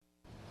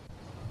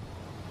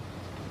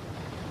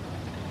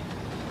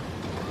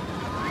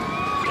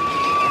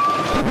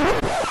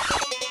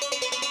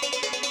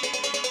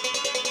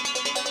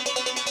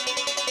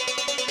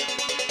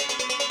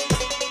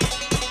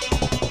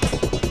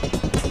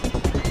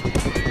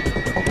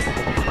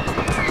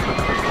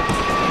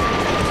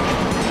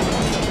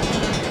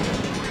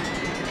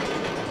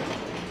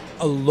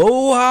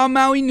Aloha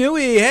Maui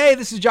Nui. Hey,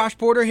 this is Josh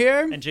Porter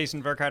here. And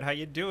Jason Verkart. How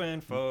you doing,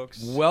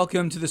 folks?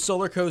 Welcome to the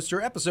Solar Coaster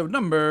episode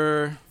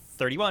number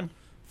 31.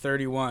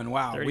 31.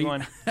 Wow.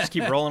 31. Just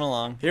keep rolling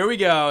along. Here we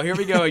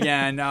go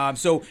again.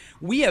 So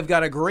we have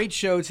got a great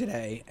show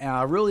today.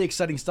 Really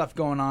exciting stuff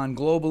going on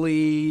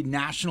globally,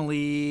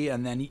 nationally,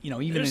 and then,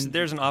 even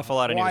there's an awful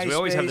lot of news. We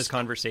always have this space.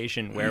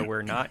 Conversation where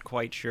we're not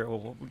quite sure,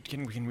 well,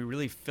 can we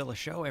really fill a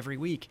show every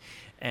week?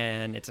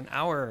 And it's an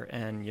hour,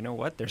 and you know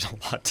what? There's a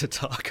lot to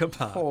talk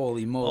about.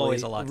 Holy moly.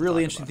 Always a lot to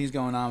really talk interesting about. things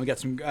going on. We got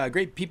some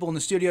great people in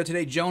the studio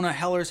today. Jonah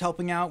Heller's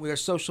helping out with our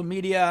social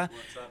media.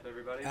 What's up,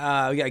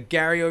 everybody? We got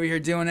Gary over here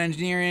doing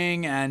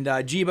engineering, and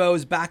Jibo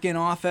is back in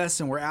office,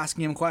 and we're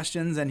asking him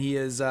questions, and he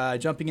is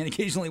jumping in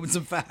occasionally with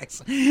some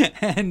facts.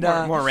 And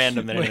More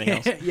random than anything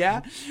else.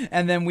 Yeah.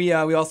 And then we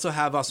also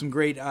have some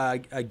great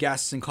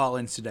guests and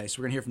call-ins today. So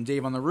we're going to hear from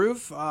Dave on the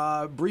roof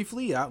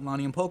briefly out in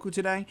Laniampoku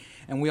today.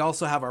 And we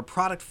also have our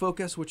product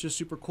focus, which is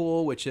super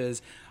cool, which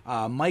is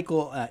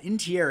Michael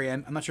Intrieri.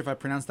 I'm not sure if I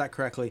pronounced that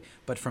correctly,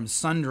 but from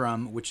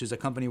SunDrum, which is a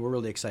company we're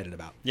really excited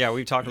about. Yeah,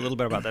 we've talked a little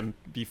bit about them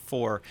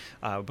before.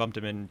 Bumped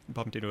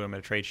into him at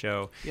a trade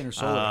show.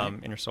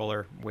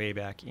 Intersolar, way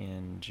back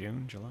in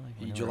June, July,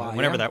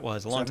 whenever that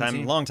was. A long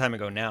time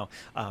ago now.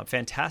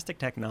 Fantastic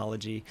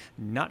technology.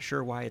 Not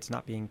sure why it's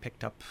not being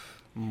picked up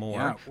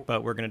more,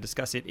 but we're going to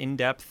discuss it in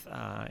depth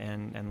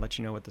and let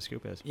you know what the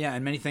scoop is. Yeah,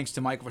 and many thanks to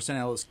Michael for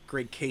sending all those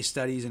great case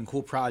studies and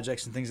cool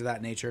projects and things of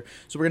that nature.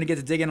 So we're going to get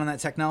to dig in on that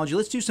technology.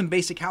 Let's do some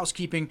basic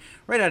housekeeping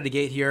right out of the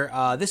gate here.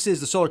 This is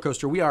the Solar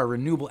Coaster. We are a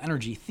renewable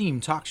energy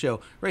themed talk show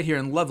right here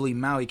in lovely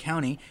Maui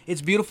County.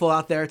 It's beautiful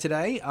out there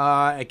today.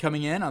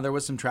 Coming in, there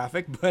was some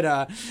traffic,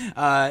 but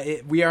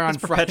we are on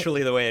It's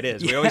perpetually the way it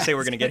is. We always say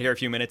we're going to get here a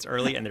few minutes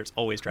early, and there's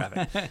always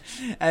traffic.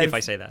 If I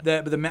say that.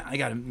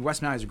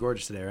 West Maui's are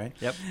gorgeous today, right?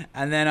 Yep.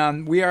 And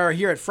then we are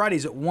here at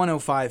Fridays at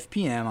 1:05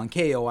 p.m. on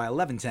KOI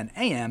 1110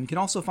 AM. You can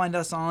also find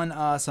us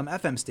on some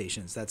FM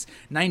stations. That's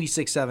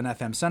 96.7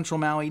 FM Central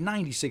Maui,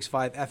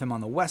 96.5 FM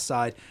on the west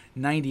side,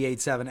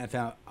 98.7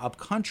 FM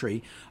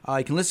upcountry.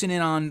 You can listen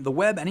in on the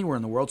web anywhere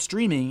in the world,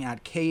 streaming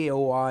at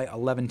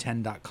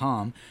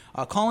KOI1110.com.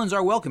 Call-ins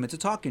are welcome. It's a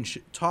talk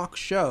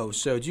show,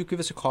 so do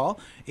give us a call.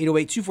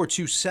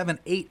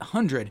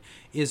 808-242-7800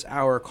 is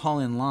our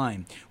call-in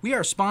line. We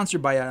are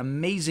sponsored by an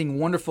amazing,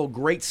 wonderful,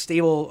 great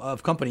stable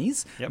of companies.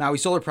 Yep. Maui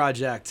Solar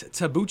Project,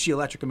 Tabuchi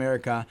Electric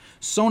America,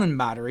 Sonnen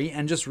Battery,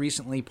 and just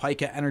recently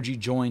Pika Energy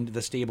joined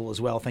the stable as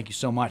well. Thank you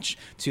so much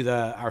to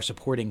our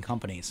supporting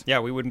companies. Yeah,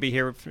 we wouldn't be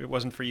here if it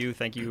wasn't for you.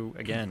 Thank you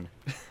again.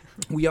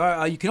 We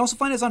are. You can also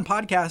find us on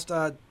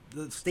podcast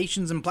the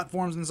stations and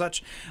platforms and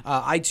such.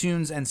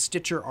 iTunes and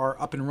Stitcher are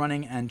up and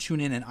running, and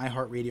TuneIn and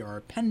iHeartRadio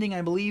are pending,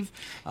 I believe.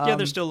 Yeah,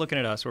 they're still looking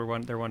at us.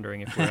 They're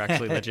wondering if we're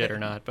actually legit or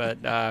not. But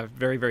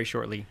very, very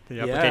shortly, the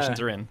applications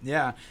are in.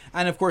 Yeah.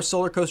 And, of course,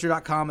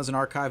 solarcoaster.com is an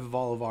archive of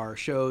all of our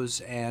shows,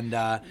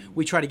 and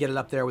we try to get it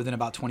up there within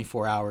about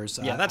 24 hours.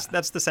 Yeah,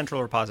 that's the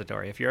central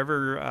repository. If you're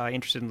ever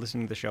interested in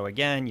listening to the show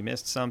again, you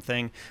missed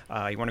something,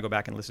 you want to go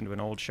back and listen to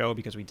an old show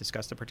because we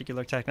discussed a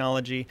particular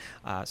technology,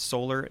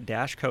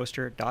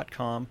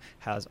 solar-coaster.com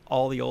has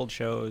all the old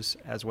shows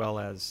as well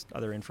as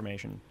other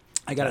information.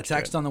 I got a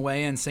text on the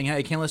way in saying, "Hey,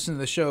 I can't listen to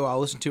the show. I'll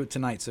listen to it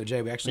tonight." So,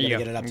 Jay, we actually got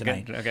to get it up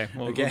tonight. Okay.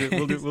 We'll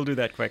do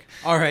that quick.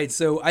 All right.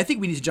 So, I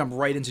think we need to jump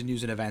right into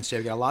news and events, Jay.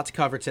 We got a lot to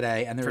cover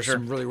today, and there's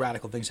some really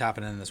radical things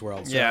happening in this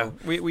world. So. Yeah,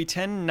 we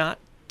tend not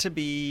to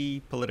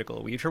be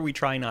political. We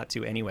try not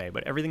to anyway,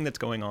 but everything that's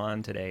going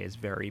on today is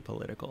very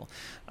political.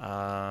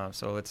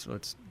 So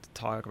let's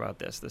talk about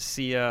this: the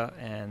SEIA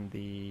and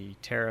the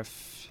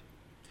tariff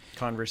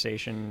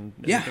conversation.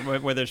 Yeah.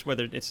 Whether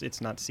it's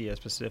not SEIA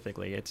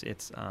specifically,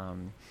 it's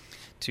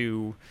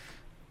to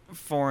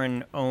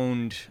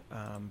foreign-owned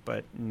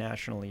but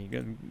nationally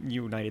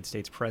United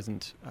States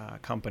present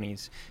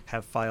companies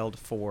have filed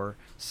for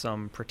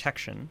some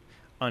protection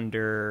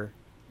under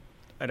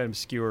an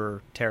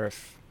obscure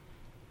tariff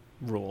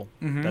rule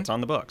that's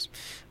on the books,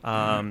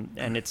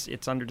 and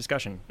it's under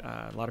discussion.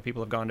 A lot of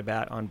people have gone to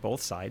bat on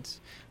both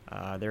sides.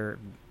 They're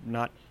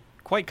not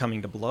quite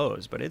coming to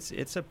blows, but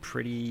it's a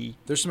pretty...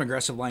 There's some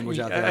aggressive language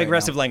out there.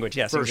 Aggressive language,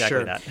 yes, for exactly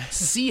sure. that.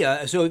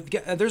 SEIA, so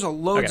there's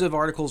loads of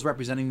articles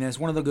representing this.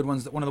 One of the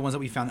ones that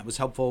we found that was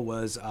helpful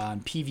was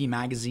PV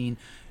Magazine,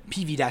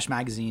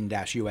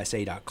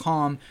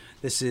 pv-magazine-usa.com.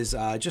 This is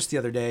just the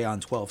other day on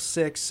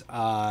 12/6.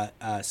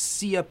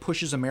 SEIA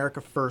pushes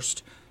America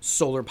first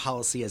solar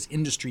policy as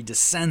industry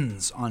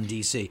descends on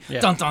D.C. Yeah.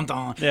 Dun, dun,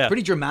 dun. Yeah.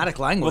 Pretty dramatic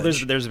language. Well,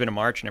 there's been a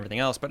march and everything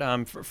else, but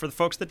for the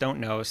folks that don't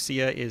know,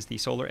 SEIA is the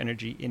Solar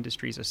Energy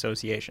Industries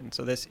Association.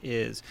 So this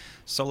is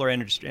solar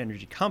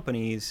energy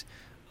companies'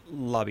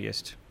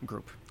 lobbyist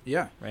group.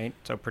 Yeah. Right?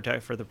 So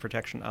for the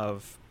protection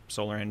of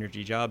solar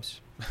energy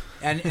jobs.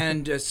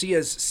 And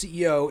SEIA's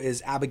CEO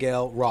is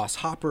Abigail Ross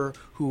Hopper,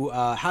 who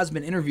has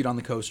been interviewed on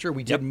the coaster.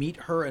 We did meet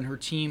her and her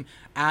team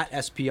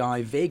at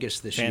SPI Vegas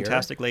this year.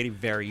 Fantastic lady,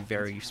 very,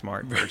 very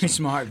smart. Very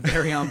smart,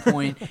 very on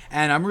point.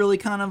 And I'm really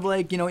kind of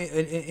like,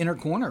 in her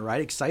corner, right?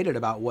 Excited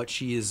about what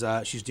she's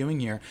doing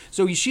here.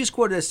 So she's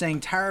quoted as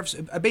saying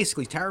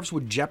basically tariffs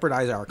would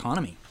jeopardize our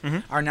economy,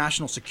 our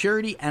national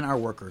security, and our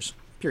workers,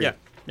 period.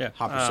 Yeah.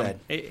 Hopper said.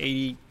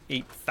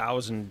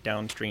 88,000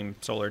 downstream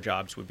solar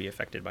jobs would be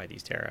affected by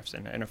these tariffs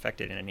and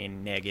affected in a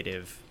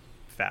negative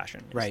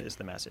fashion is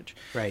the message.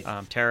 Right.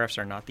 Tariffs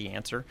are not the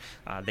answer.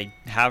 They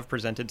have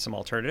presented some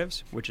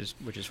alternatives, which is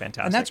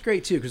fantastic. And that's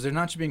great, too, because they're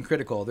not just being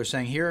critical. They're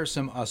saying, here are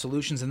some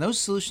solutions. And those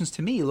solutions,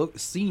 to me,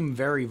 seem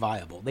very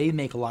viable. They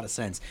make a lot of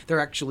sense.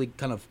 They're actually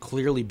kind of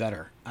clearly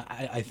better,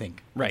 I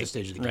think, at this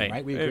stage of the game,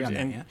 right? We agree on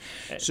that,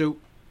 yeah? So...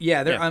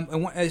 Yeah,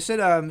 I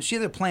said she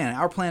had a plan.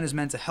 Our plan is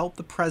meant to help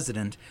the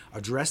president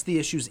address the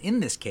issues in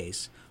this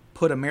case,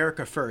 put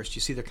America first.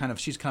 You see,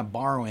 she's kind of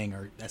borrowing,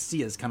 or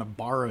SEIA is kind of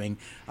borrowing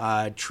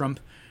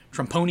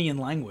Trumponian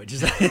language.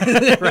 Is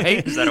that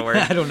right? Is that a word?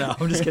 I don't know.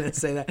 I'm just going to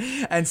say that.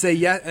 And say,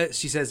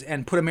 she says,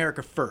 and put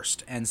America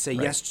first, and say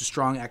yes to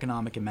strong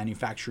economic and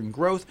manufacturing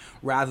growth,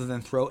 rather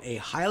than throw a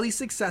highly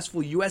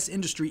successful U.S.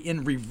 industry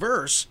in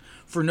reverse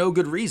for no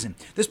good reason.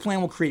 This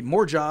plan will create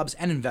more jobs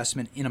and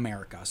investment in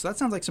America. So that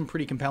sounds like some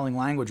pretty compelling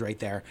language right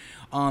there.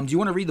 Do you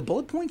want to read the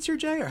bullet points here,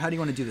 Jay, or how do you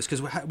want to do this?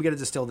 Because we got to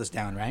distill this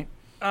down, right?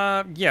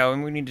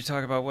 And we need to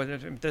talk about what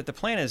the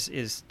plan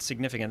is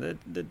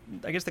significant.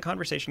 I guess the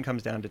conversation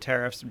comes down to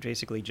tariffs,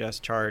 basically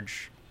just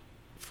charge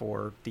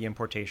for the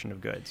importation of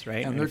goods,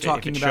 right? And they're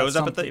talking about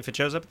something. If it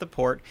shows up at the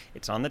port,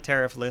 it's on the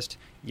tariff list,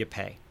 you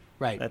pay.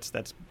 Right. That's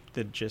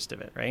the gist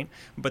of it, right?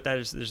 But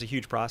there's a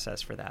huge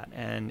process for that,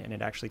 and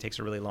it actually takes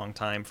a really long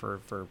time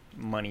for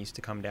monies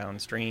to come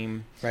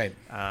downstream. Right.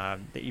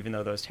 Even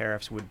though those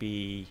tariffs would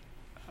be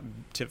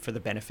for the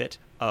benefit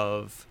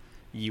of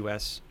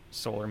U.S.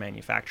 solar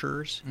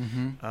manufacturers,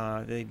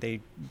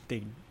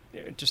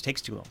 it just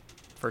takes too long.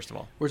 First of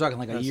all, we're talking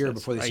like a year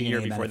before they see any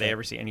benefit. Before they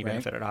ever see any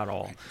benefit at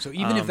all. Right. So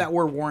even if that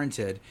were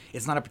warranted,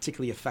 it's not a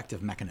particularly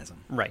effective mechanism.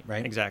 Right.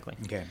 Exactly.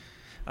 Okay.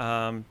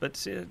 But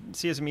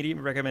SEIA's immediate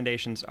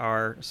recommendations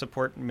are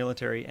support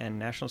military and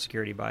national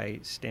security by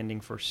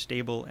standing for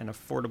stable and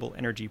affordable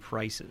energy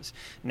prices.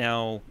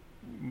 Now,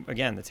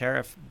 again, the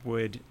tariff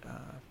would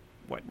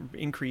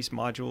increase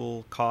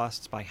module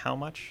costs by how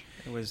much?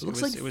 It was about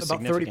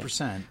significant.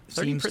 30%.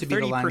 Seems to be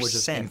the language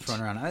that's being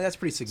thrown around. That's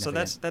pretty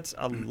significant. So that's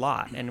a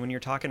lot. And when you're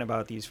talking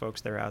about these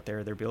folks that are out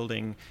there, they're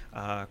building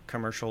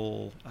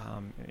commercial,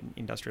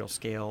 industrial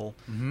scale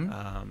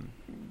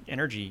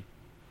energy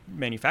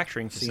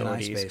manufacturing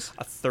facilities.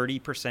 A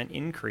 30%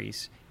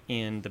 increase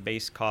in the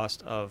base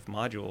cost of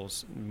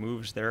modules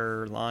moves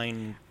their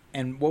line.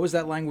 And what was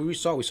that language we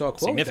saw? We saw a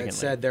quote that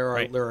said there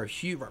are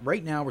huge.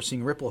 Right now, we're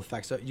seeing ripple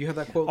effects. Do you have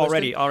that quote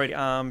already?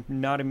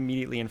 Not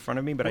immediately in front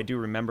of me, but I do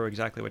remember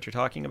exactly what you're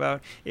talking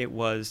about. It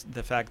was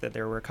the fact that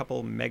there were a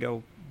couple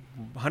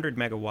 100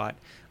 megawatt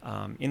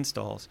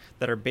installs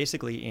that are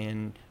basically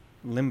in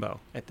limbo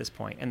at this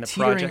point, and the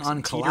project's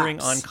teetering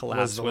on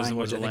collapse was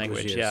the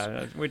language.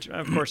 Yeah, which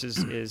of course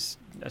is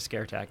a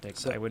scare tactic.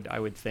 So, I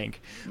would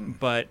think,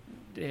 but.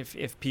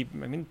 If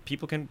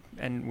people can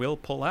and will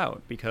pull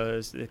out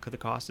because the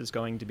cost is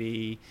going to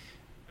be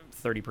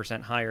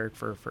 30% higher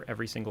for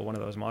every single one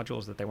of those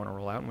modules that they want to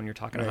roll out. And when you're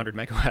talking 100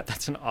 megawatt,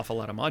 that's an awful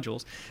lot of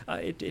modules.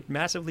 It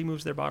massively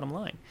moves their bottom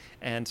line.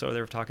 And so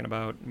they're talking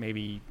about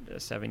maybe a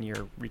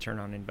 7-year return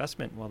on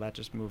investment. Well, that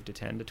just moved to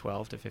 10 to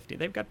 12 to 50.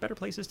 They've got better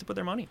places to put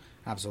their money.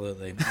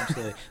 Absolutely.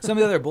 Some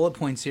of the other bullet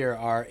points here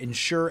are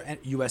ensure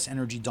U.S.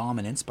 energy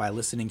dominance by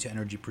listening to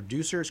energy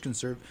producers,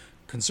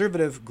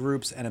 conservative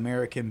groups, and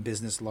American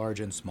business, large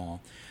and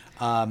small.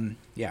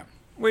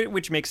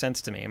 Which makes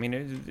sense to me. I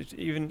mean,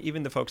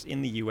 even the folks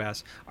in the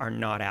U.S. are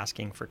not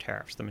asking for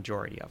tariffs, the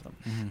majority of them.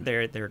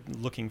 Mm-hmm. They're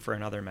looking for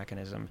another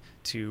mechanism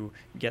to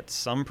get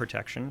some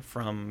protection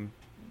from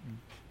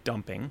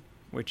dumping,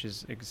 which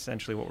is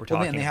essentially what we're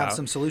talking about. And they have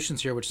some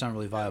solutions here which sound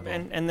really viable.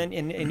 And then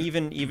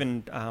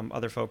even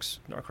other folks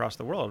across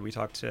the world. We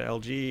talked to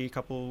LG a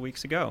couple of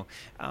weeks ago.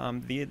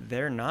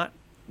 They're not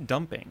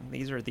dumping.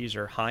 These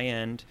are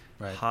high-end,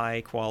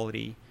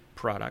 high-quality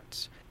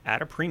products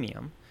at a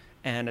premium.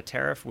 And a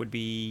tariff would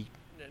be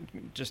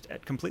just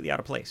completely out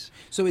of place.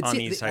 So I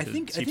think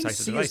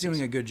SEIA is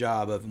doing a good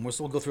job of, and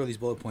we'll go through all these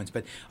bullet points,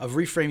 but of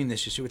reframing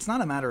this issue. It's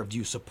not a matter of do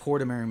you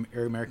support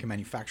American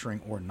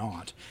manufacturing or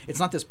not. It's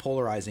not this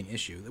polarizing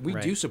issue. We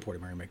do support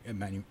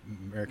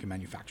American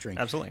manufacturing,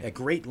 absolutely, at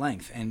great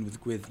length and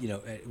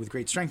with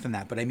great strength in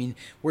that. But I mean,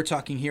 we're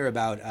talking here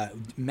about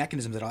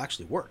mechanisms that'll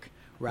actually work,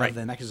 rather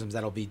than mechanisms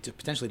that'll be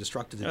potentially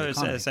destructive to the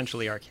economy. It's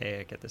essentially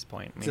archaic at this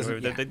point. I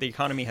mean, the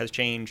economy has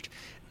changed,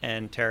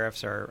 and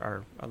tariffs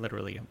are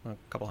literally a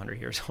couple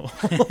hundred years old.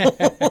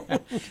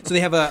 So they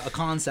have a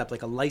concept,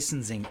 like a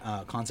licensing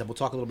concept. We'll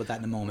talk a little bit about that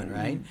in a moment,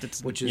 right?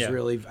 Which is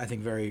really, I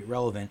think, very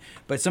relevant.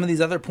 But some of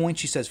these other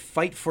points, she says,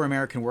 fight for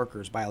American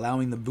workers by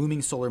allowing the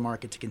booming solar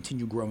market to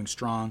continue growing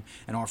strong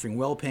and offering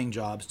well-paying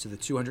jobs to the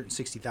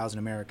 260,000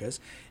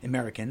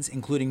 Americans,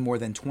 including more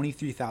than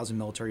 23,000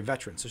 military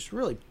veterans. So she's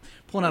really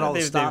pulling out all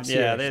the stops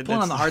here. She's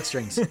pulling on the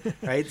heartstrings,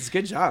 right? It's a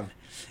good job.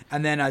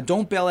 And then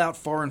don't bail out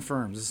foreign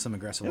firms. This is some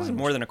aggressive language. This is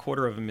more than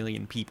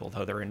 250,000 people,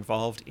 though, that are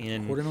involved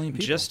in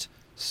just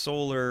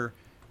solar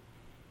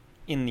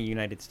in the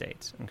United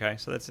States. Okay,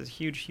 so that's a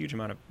huge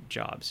amount of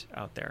jobs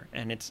out there,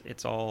 and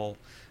it's all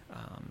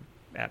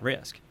at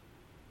risk.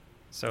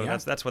 So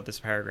that's what this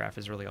paragraph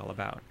is really all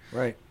about.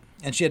 Right.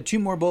 And she had 2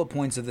 more bullet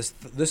points of this.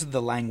 This is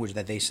the language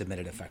that they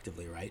submitted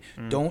effectively, right?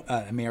 Don't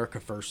America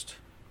First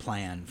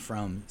plan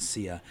from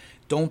SEIA.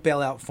 Don't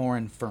bail out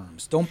foreign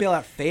firms. Don't bail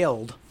out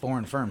failed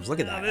foreign firms. Look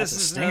at that. That's a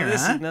stinger,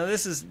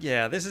 this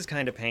is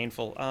kind of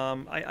painful.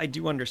 I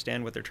do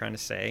understand what they're trying to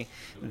say,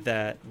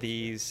 that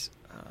these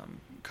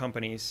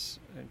companies,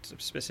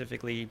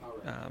 specifically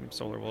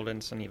SolarWorld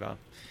and SunEva,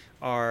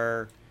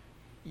 are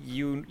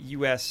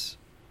U.S.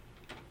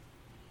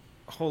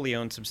 wholly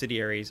owned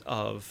subsidiaries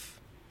of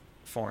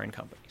foreign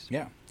companies.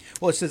 Yeah.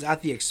 Well, it says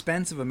at the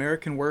expense of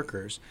American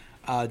workers.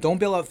 Don't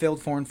bail out failed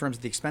foreign firms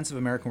at the expense of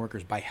American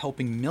workers by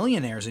helping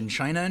millionaires in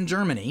China and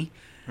Germany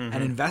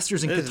and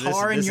investors in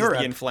Qatar and Europe. This is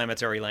the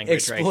inflammatory language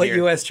exploit right here.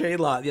 U.S. trade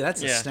law. Yeah,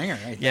 that's a stinger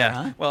right there. Yeah.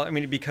 Huh? Well, I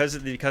mean,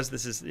 because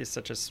this is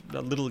such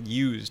a little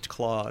used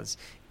clause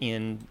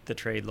in the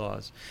trade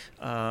laws,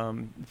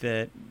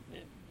 that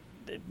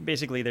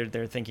basically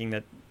they're thinking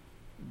that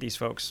these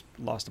folks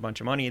lost a bunch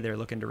of money, they're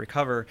looking to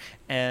recover,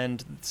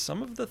 and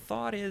some of the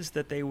thought is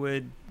that they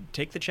would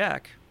take the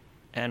check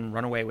and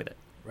run away with it.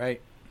 Right.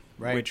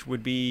 Which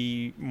would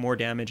be more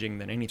damaging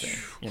than anything,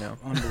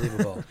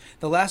 Unbelievable.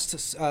 The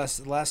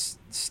last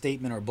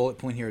statement or bullet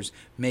point here is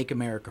make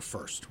America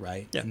first,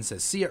 right? Yeah. And it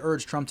says, SEIA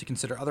urged Trump to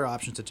consider other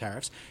options to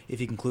tariffs if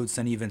he concludes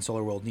SunEva and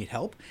SolarWorld need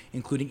help,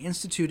 including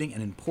instituting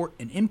an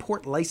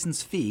import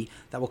license fee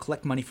that will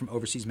collect money from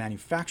overseas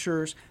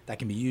manufacturers that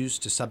can be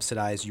used to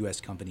subsidize U.S.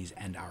 companies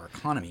and our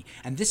economy.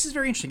 And this is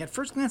very interesting. At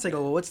first glance, I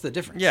go, well, what's the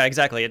difference? Yeah,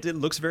 exactly. It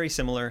looks very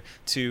similar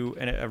to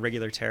a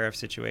regular tariff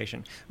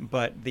situation,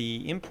 but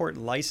the import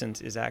license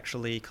is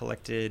actually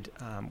collected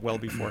well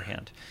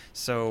beforehand.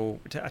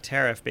 So a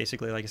tariff,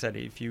 basically, like I said,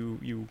 if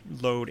you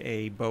load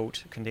a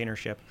boat, container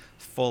ship,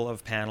 full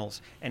of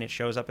panels, and it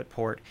shows up at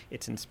port,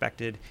 it's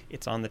inspected,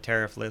 it's on the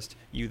tariff list,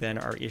 you then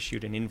are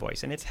issued an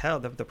invoice. And it's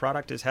held, the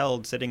product is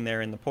held sitting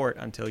there in the port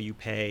until you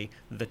pay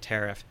the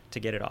tariff to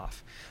get it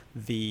off.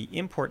 The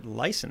import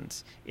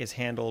license is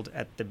handled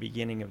at the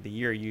beginning of the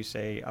year. You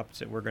say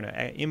we're going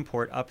to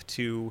import up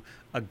to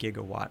a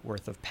gigawatt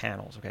worth of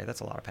panels. Okay,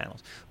 that's a lot of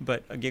panels,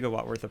 but a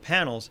gigawatt worth of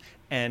panels,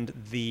 and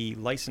the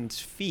license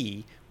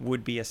fee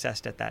would be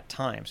assessed at that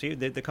time. So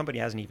the company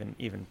hasn't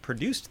even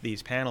produced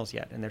these panels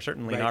yet, and they're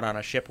certainly not on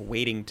a ship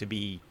waiting to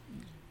be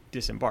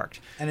disembarked.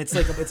 And it's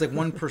like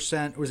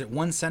 1%. Was it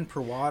 1 cent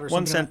per watt or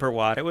something? 1 cent per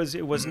watt. It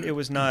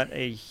was not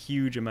a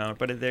huge amount,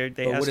 but what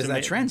does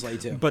that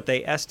translate to? But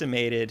they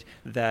estimated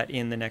that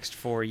in the next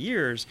 4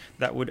 years,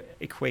 that would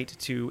equate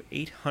to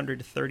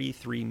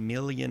 $833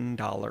 million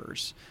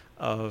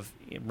of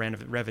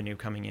revenue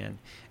coming in,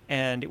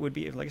 and it would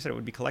be, like I said, it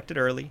would be collected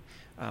early,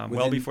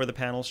 well before the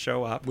panels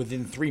show up.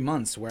 Within 3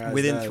 months, whereas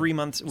within 3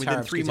 months,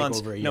 within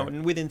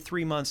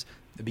 3 months,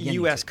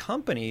 U.S.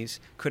 companies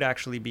could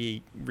actually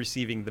be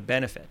receiving the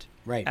benefit,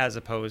 as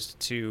opposed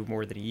to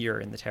more than a year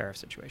in the tariff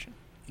situation.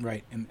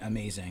 Right.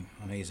 Amazing.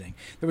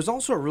 There was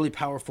also a really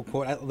powerful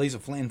quote. These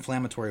are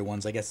inflammatory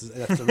ones. I guess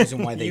that's the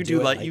reason why they you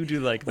do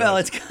like well,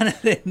 those. it's kind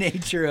of the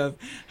nature of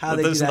how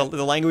they do that.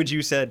 The language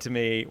you said to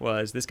me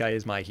was, "This guy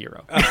is my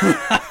hero."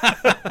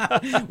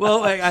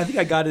 Well, I think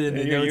I got it in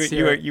the notes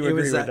here. You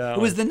agree with that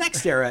It was the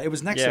Next Era. It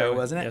was Next Era,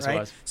 wasn't it? Yes, right? It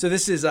was. So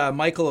this is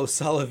Michael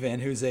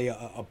O'Sullivan, who's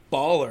a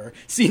baller,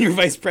 senior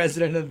vice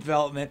president of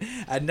development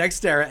at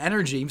Next Era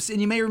Energy. And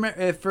you may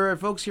remember, for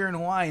folks here in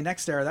Hawaii,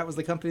 Next Era, that was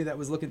the company that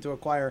was looking to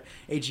acquire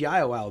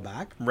AGI a while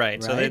back.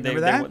 Right. So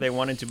they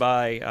wanted to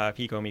buy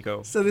Pico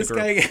Miko. So this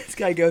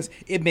guy goes,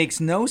 it makes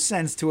no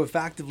sense to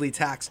effectively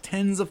tax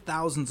tens of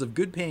thousands of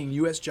good-paying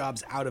U.S.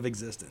 jobs out of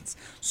existence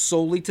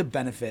solely to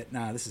benefit,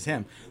 this is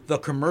him, the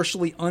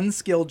commercially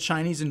unskilled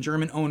Chinese and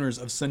German owners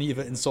of SunEva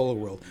and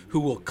SolarWorld, who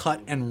will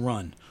cut and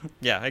run.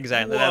 Yeah,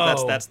 exactly.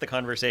 That's the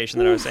conversation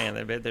that I was saying.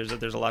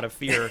 There's a lot of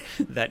fear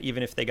that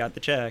even if they got the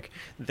check,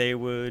 they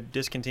would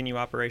discontinue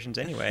operations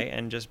anyway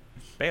and just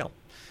bail.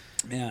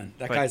 Man,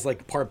 guy's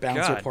like part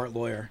bouncer, part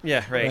lawyer.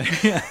 Yeah,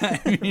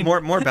 right.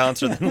 more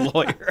bouncer than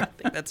lawyer. I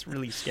think that's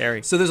really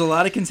scary. So there's a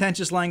lot of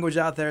contentious language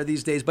out there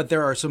these days, but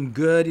there are some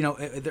good,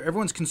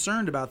 everyone's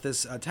concerned about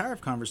this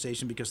tariff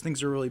conversation because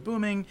things are really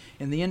booming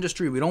in the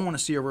industry. We don't want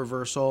to see a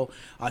reversal.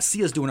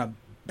 SEIA's doing a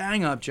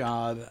bang-up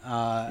job.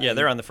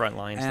 They're on the front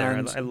lines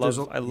there. I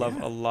love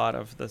a lot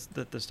of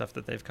the stuff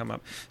that they've come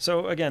up.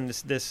 So again,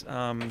 this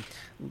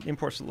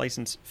import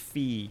license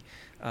fee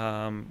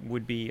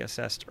would be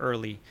assessed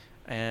early,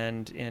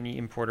 and any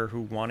importer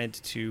who wanted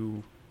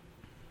to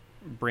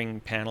bring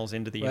panels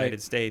into the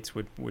United States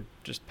would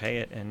just pay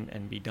it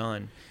and be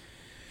done.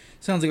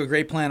 Sounds like a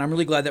great plan. I'm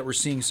really glad that we're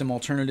seeing some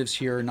alternatives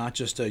here, not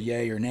just a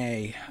yay or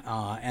nay.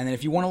 And then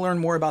if you want to learn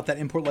more about that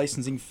import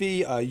licensing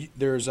fee,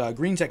 there's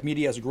Green Tech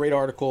Media has a great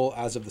article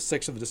as of the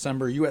 6th of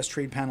December. U.S.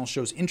 trade panel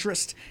shows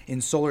interest in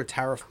solar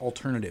tariff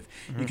alternative.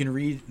 You can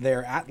read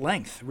there at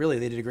length. Really,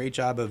 they did a great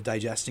job of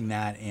digesting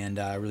that and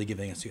really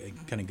giving us a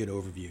kind of good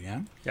overview.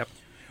 Yeah. Yep.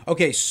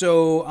 Okay,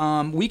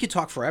 so we could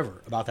talk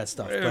forever about that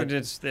stuff. But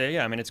it's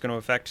going to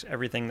affect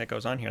everything that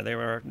goes on here. They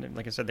were,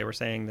 like I said, they were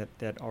saying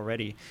that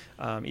already,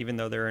 even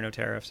though there are no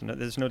tariffs and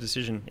there's no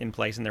decision in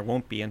place, and there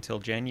won't be until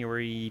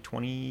January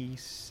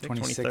 26th,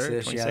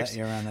 26th,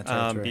 yeah, around that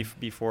territory.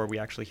 Before we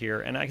actually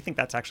hear. And I think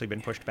that's actually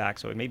been pushed back,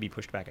 so it may be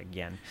pushed back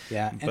again.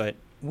 Yeah, but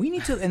we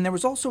need to, and there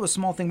was also a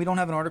small thing, we don't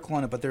have an article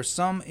on it, but there's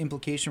some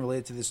implication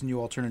related to this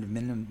new alternative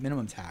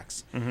minimum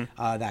tax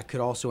that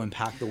could also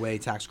impact the way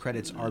tax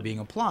credits are being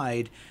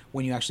applied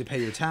when you actually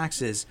pay your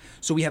taxes.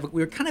 So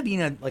we're kind of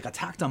being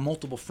attacked on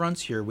multiple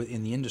fronts here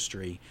within the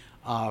industry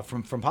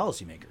from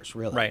policymakers,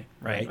 really.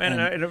 Right.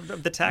 And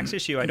the tax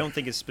issue, I don't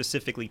think is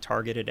specifically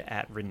targeted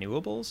at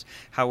renewables.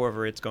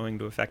 However, it's going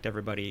to affect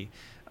everybody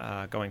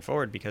going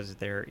forward because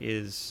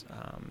there's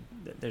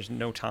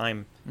no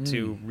time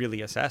to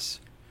really assess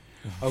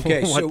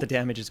what the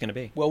damage is going to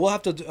be. Well, we'll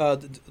have to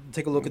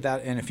take a look at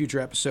that in a future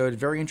episode.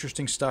 Very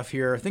interesting stuff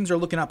here. Things are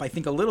looking up, I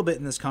think, a little bit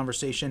in this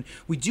conversation.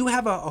 We do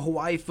have a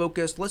Hawaii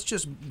focus. Let's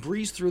just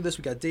breeze through this.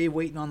 We got Dave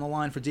waiting on the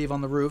line for Dave on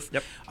the Roof.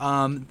 Yep.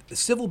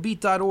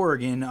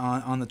 Civilbeat.org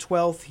on the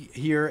 12th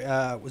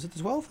here. Was it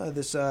the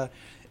 12th?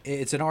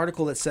 It's an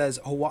article that says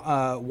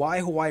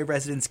why Hawaii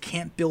residents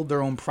can't build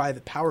their own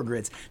private power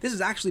grids. This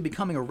is actually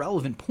becoming a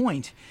relevant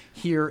point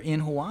here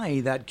in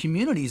Hawaii, that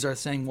communities are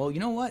saying, well, you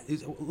know what?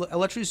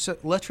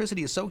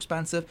 Electricity is so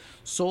expensive,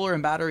 solar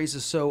and batteries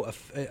is so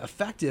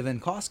effective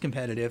and cost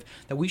competitive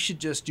that we should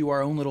just do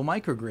our own little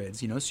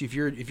microgrids. So if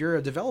you're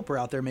a developer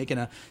out there making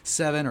a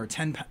 7 or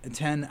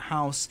 10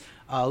 house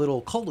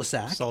little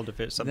cul-de-sac,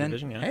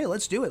 subdivision, then, hey,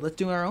 let's do it. Let's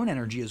do our own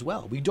energy as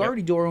well. We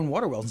already do our own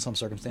water wells in some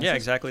circumstances. Yeah,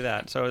 exactly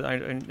that. So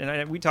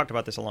we talked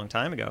about this a long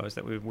time ago, is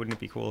that wouldn't it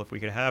be cool if we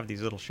could have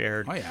these little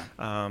shared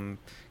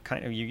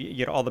kind of, you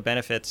get all the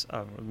benefits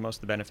most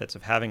of the benefits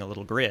of having a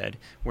little grid,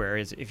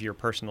 whereas if your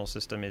personal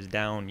system is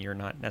down, you're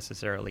not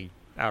necessarily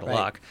out of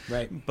luck.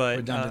 Right. But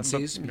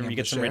redundancies. You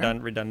get some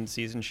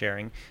redundancies and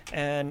sharing,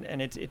 and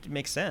it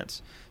makes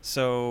sense.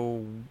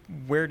 So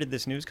where did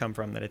this news come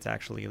from that it's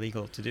actually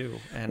illegal to do?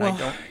 And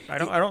I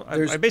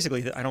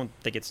don't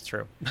think it's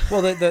true.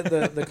 Well,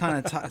 the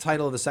kind of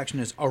title of the section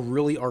is a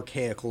really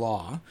archaic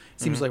law.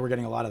 It seems like we're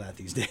getting a lot of that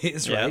these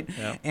days, right?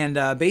 Yeah.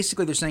 And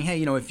basically they're saying,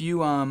 hey, if you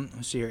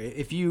let's see here,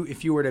 if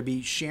you were to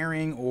be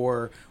sharing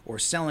or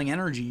selling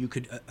energy, you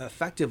could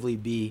effectively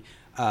be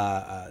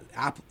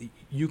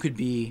you could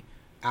be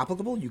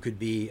applicable, you could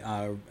be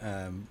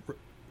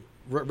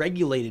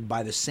regulated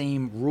by the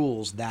same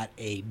rules that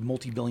a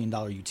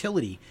multi-billion-dollar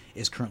utility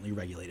is currently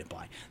regulated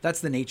by.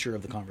 That's the nature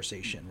of the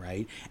conversation,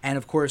 right? And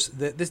of course,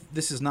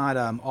 this is not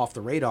off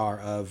the radar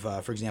of,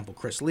 for example,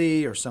 Chris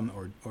Lee or some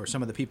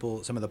of the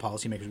people, some of the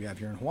policymakers we have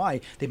here in Hawaii.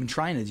 They've been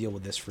trying to deal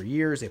with this for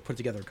years. They've put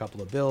together a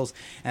couple of bills,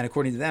 and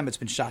according to them, it's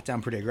been shot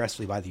down pretty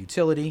aggressively by the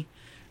utility.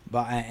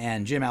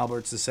 And Jim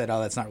Alberts has said,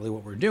 that's not really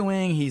what we're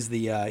doing. He's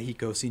the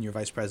HECO Senior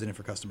Vice President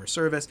for Customer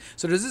Service.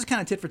 So there's this kind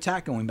of tit for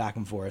tat going back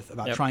and forth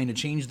about trying to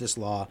change this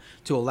law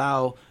to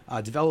allow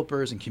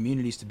developers and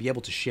communities to be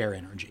able to share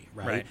energy,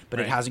 right? But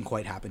it hasn't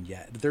quite happened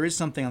yet. But there is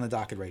something on the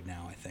docket right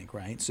now, I think,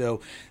 right?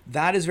 So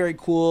that is very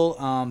cool.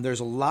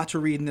 There's a lot to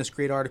read in this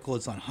great article.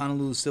 It's on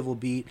Honolulu Civil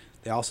Beat.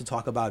 They also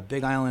talk about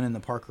Big Island and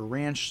the Parker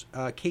Ranch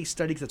case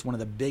study, 'cause that's one of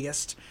the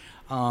biggest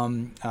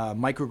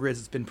microgrids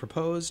that's been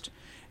proposed.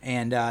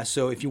 And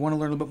so if you want to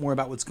learn a little bit more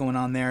about what's going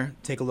on there,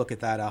 take a look at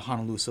that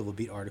Honolulu Civil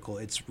Beat article.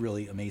 It's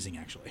really amazing,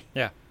 actually.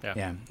 Yeah.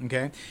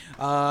 Okay.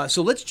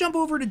 So let's jump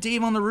over to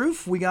Dave on the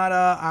Roof. We got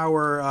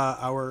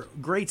our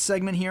great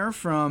segment here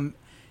from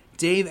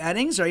Dave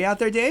Eddings. Are you out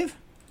there, Dave?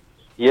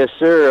 Yes,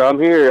 sir. I'm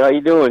here. How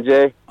you doing,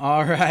 Jay?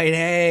 All right.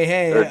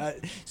 Hey.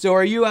 So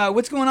are you?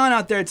 What's going on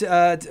out there?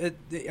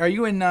 Are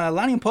you in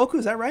Laniapoku?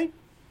 Is that right?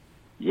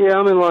 Yeah,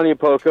 I'm in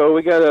Laniapoku.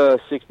 We got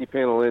a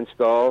 60-panel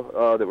install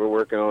that we're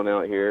working on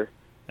out here.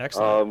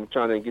 Excellent. We're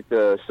trying to get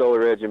the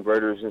Solar Edge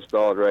inverters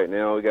installed right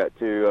now. We got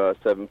two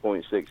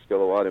 7.6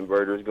 kilowatt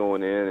inverters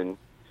going in,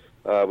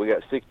 and we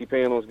got 60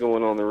 panels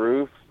going on the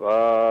roof,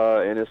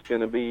 and it's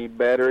going to be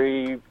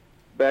battery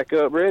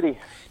backup ready.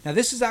 Now,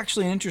 this is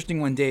actually an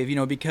interesting one, Dave,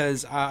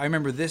 because I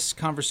remember this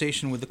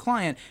conversation with the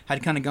client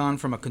had kind of gone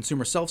from a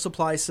consumer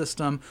self-supply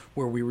system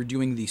where we were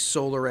doing the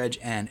Solar Edge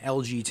and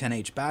LG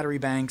 10H battery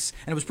banks,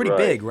 and it was pretty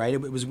big,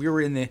 right? We were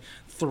in the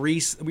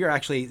we were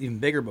actually even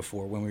bigger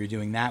before when we were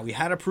doing that. We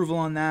had approval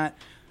on that.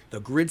 The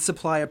grid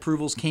supply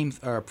approvals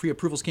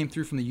pre-approvals came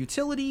through from the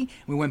utility.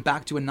 We went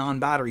back to a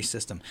non-battery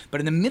system.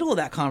 But in the middle of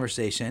that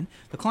conversation,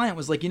 the client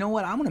was like, you know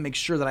what? I want to make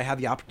sure that I have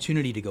the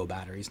opportunity to go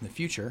batteries in the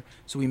future.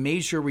 So we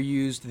made sure we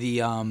used the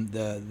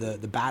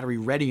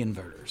battery-ready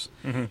inverters.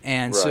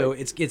 And so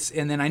it's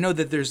and then I know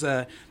that there's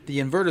the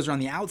inverters are on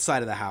the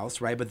outside of the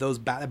house, right? But those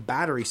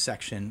battery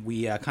section,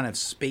 we kind of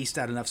spaced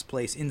out enough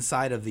space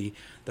inside of the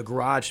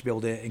garage to be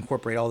able to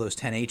incorporate all those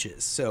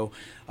 10Hs. So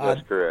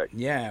that's correct.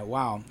 Yeah,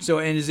 wow. So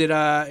and is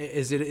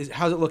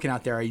how's it looking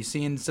out there? Are you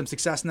seeing some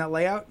success in that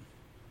layout?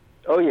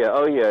 Oh yeah.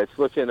 It's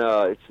looking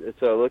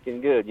looking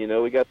good. You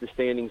know, we got the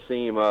standing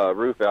seam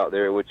roof out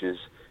there, which is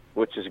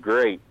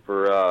great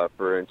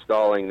for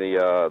installing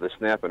the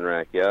snapping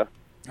rack. Yeah.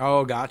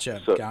 Oh,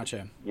 gotcha.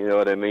 You know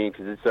what I mean?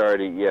 Because it's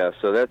already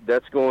So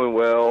that's going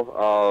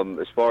well.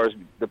 As far as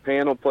the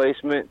panel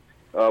placement,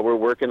 we're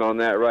working on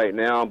that right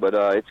now, but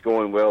it's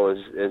going well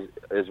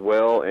as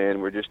well,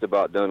 and we're just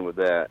about done with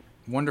that.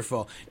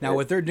 Wonderful. Now,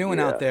 what they're doing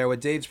out there,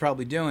 what Dave's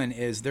probably doing,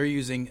 is they're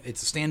using,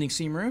 it's a standing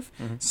seam roof.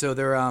 So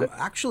they're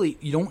actually,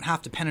 you don't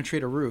have to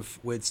penetrate a roof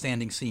with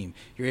standing seam.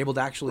 You're able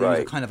to actually use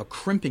a kind of a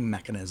crimping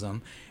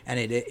mechanism, and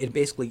it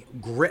basically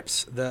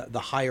grips the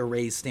higher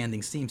raised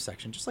standing seam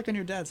section, just like on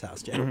your dad's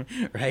house, Jay.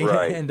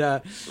 Right? And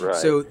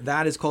so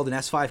that is called an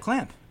S5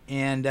 clamp.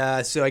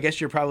 And so I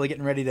guess you're probably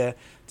getting ready to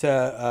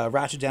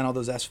ratchet down all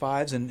those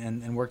S5s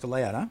and work the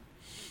layout, huh?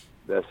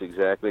 That's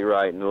exactly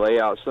right. And the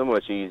layout's so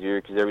much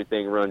easier because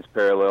everything runs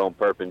parallel and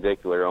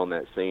perpendicular on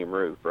that same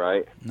roof,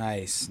 right?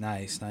 Nice.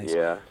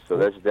 Yeah, so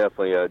that's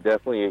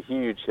definitely a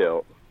huge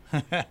help.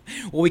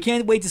 Well, we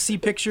can't wait to see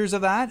pictures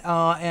of that,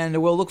 and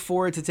we'll look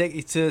forward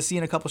to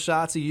seeing a couple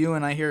shots of you.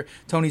 And I hear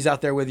Tony's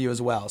out there with you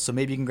as well, so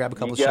maybe you can grab a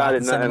couple shots.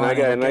 And send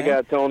I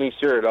got Tony's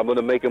shirt. I'm going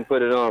to make him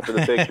put it on for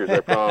the pictures. I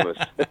promise.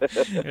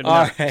 Good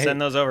all right.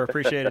 Send those over.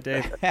 Appreciate it,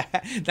 Dave.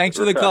 Thanks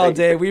for the call,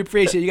 Dave. We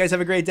appreciate it. You guys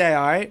have a great day.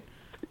 All right.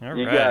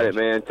 You got it,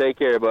 man. Take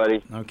care,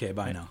 buddy. Okay,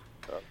 bye now.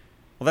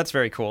 Well, that's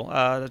very cool.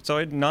 So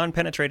a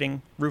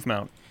non-penetrating roof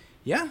mount.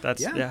 Yeah.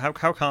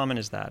 How common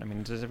is that? I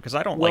mean, because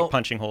I don't like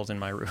punching holes in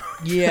my roof.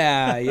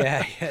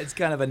 Yeah. It's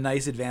kind of a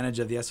nice advantage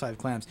of the S5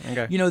 clamps.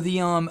 Okay. You know, the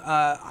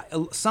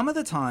some of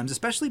the times,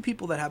 especially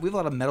people that we have a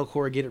lot of metal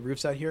corrugated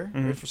roofs out here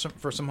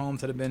for some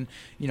homes that have been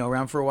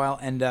around for a while.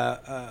 And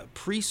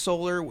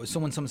pre-solar, when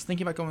someone's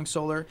thinking about going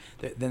solar,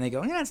 then they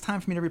go, it's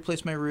time for me to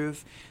replace my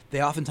roof.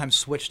 They oftentimes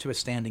switch to a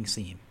standing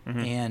seam,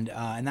 and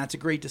that's a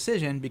great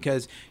decision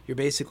because you're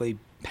basically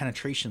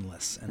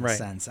penetrationless in a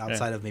sense,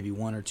 outside of maybe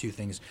one or two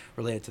things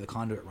related to the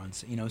conduit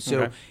runs.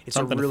 So it's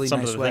a really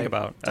nice way to think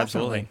about.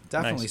 Definitely.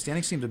 Nice.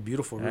 Standing seam's a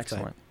beautiful roof type.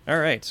 Excellent. All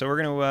right, so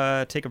we're going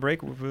to take a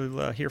break.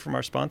 We'll hear from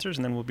our sponsors,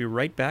 and then we'll be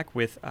right back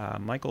with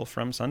Michael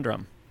from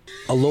SunDrum.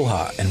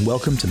 Aloha and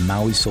welcome to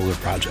Maui Solar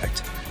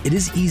Project. It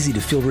is easy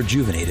to feel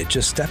rejuvenated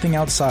just stepping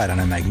outside on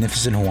a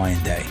magnificent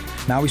Hawaiian day.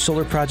 Maui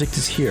Solar Project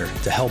is here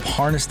to help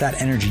harness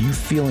that energy you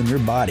feel in your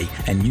body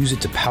and use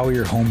it to power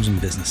your homes and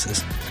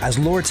businesses. As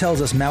lore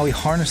tells us, Maui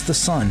harnessed the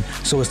sun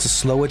so as to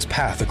slow its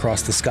path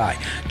across the sky.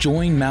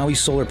 Join Maui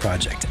Solar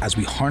Project as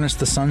we harness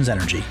the sun's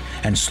energy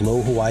and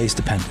slow Hawaii's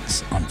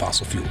dependence on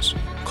fossil fuels.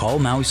 Call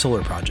Maui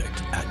Solar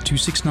Project at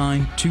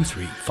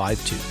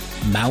 269-2352.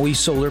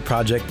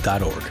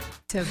 MauiSolarProject.org.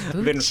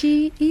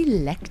 Tabuchi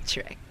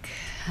Electric,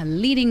 a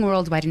leading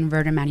worldwide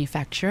inverter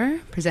manufacturer,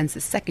 presents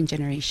the second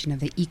generation of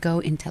the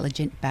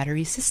Eco-Intelligent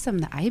Battery System,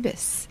 the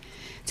IBIS.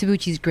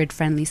 Tabuchi's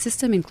grid-friendly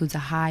system includes a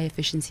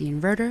high-efficiency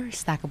inverter,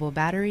 stackable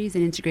batteries,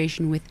 and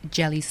integration with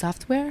Jelly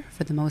software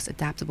for the most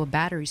adaptable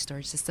battery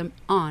storage system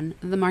on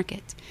the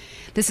market.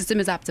 The system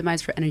is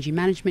optimized for energy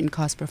management and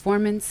cost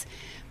performance.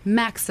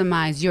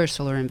 Maximize your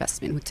solar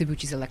investment with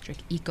Tabuchi's electric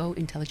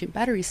Eco-Intelligent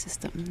Battery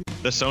System.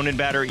 The Sonnen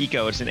Battery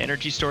Eco is an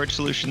energy storage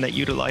solution that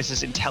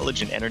utilizes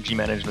intelligent energy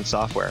management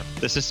software.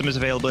 The system is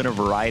available in a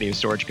variety of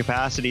storage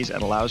capacities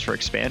and allows for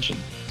expansion.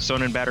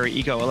 Sonnen Battery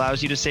Eco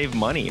allows you to save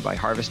money by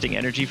harvesting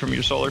energy from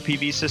your solar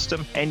PV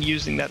system and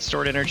using that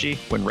stored energy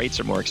when rates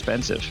are more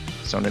expensive.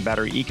 Sonnen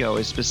Battery Eco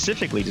is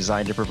specifically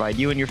designed to provide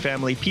you and your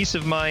family peace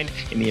of mind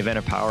in the event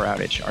of power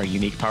outage. Our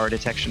unique power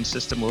detection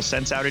system will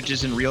sense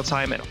outages in real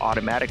time and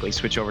automatically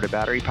switch over to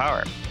battery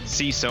power.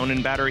 See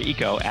Sonnen Battery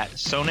Eco at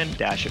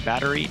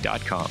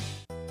sonnen-battery.com.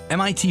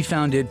 MIT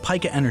founded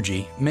Pika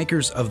Energy,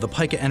 makers of the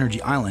Pika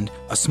Energy Island,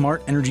 a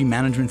smart energy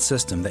management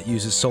system that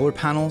uses solar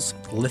panels,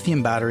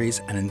 lithium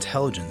batteries, and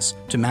intelligence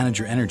to manage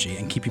your energy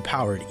and keep you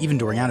powered even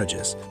during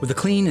outages. With a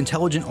clean,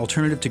 intelligent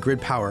alternative to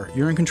grid power,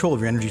 you're in control of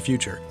your energy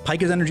future.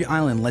 Pika's Energy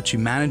Island lets you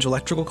manage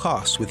electrical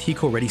costs with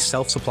HECO-ready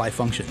self-supply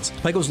functions.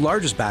 Pika's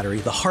largest battery,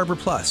 the Harbor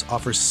Plus,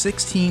 offers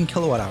 16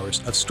 kilowatt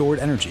hours of stored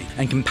energy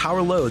and can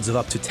power loads of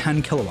up to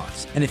 10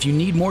 kilowatts. And if you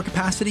need more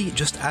capacity,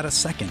 just add a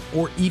second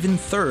or even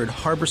third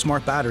Harbor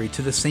Smart battery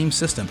to the same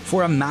system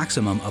for a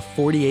maximum of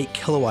 48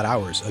 kilowatt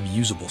hours of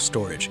usable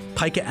storage.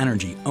 Pika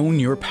Energy, own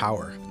your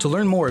power. To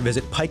learn more,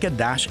 visit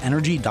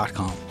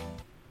pika-energy.com.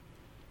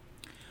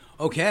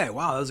 Okay,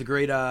 wow, that was a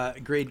great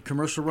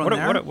commercial run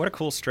there. What a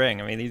cool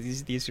string. I mean,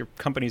 these are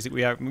companies that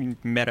we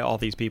met all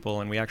these people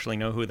and we actually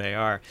know who they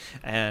are,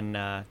 and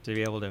to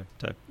be able to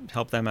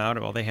help them out,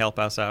 well, they help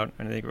us out,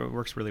 and I think it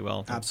works really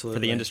well for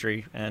the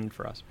industry and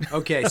for us.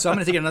 Okay, so I'm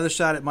going to take another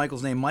shot at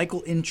Michael's name,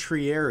 Michael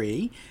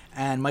Intrieri,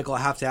 and Michael, I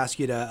have to ask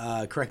you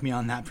to correct me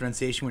on that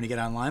pronunciation when you get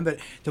online, but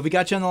have we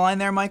got you on the line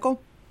there, Michael?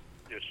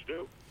 Yes, you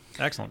do.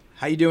 Excellent.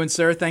 How you doing,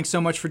 sir? Thanks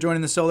so much for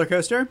joining the Solar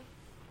Coaster.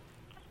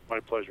 My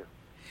pleasure.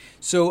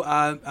 So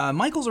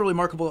Michael's a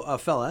remarkable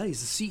fella. He's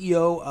the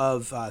CEO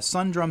of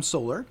SunDrum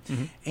Solar,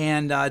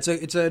 and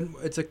it's a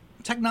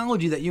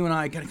technology that you and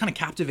I kind of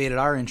captivated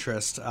our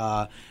interest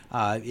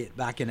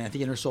back in at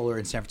the Intersolar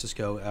in San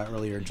Francisco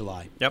earlier in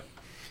July. Yep.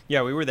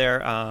 Yeah, we were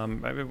there.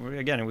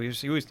 Again, it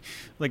was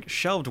like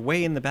shelved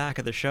way in the back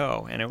of the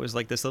show, and it was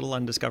like this little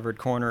undiscovered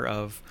corner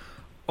of,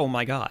 oh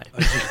my God,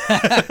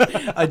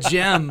 a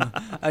gem.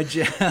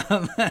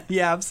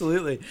 Yeah,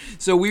 absolutely.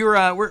 So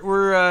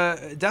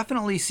we're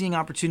definitely seeing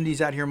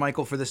opportunities out here,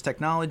 Michael, for this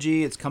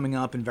technology. It's coming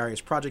up in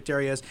various project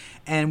areas,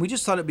 and we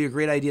just thought it'd be a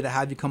great idea to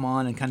have you come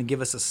on and kind of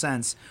give us a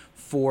sense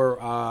for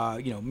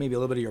maybe a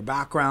little bit of your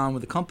background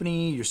with the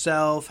company,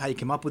 yourself, how you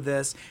came up with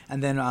this,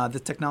 and then the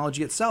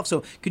technology itself.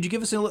 So could you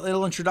give us a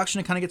little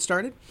introduction to kind of get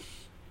started?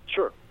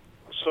 Sure.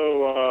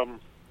 So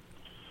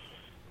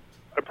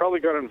I probably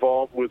got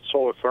involved with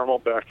solar thermal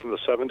back in the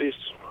 70s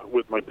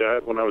with my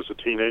dad when I was a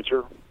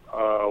teenager.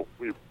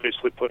 We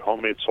basically put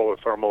homemade solar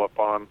thermal up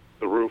on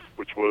the roof,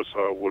 which was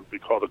would be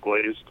called a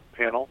glazed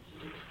panel.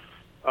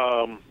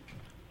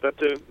 That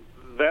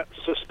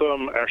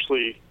system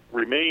actually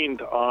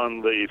remained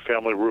on the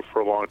family roof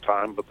for a long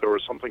time, but there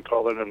was something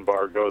called an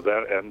embargo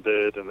that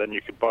ended, and then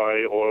you could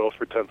buy oil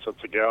for 10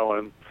 cents a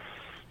gallon.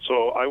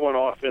 So I went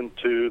off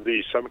into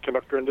the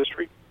semiconductor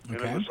industry.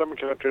 Okay. And in the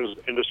semiconductor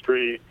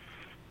industry,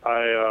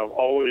 I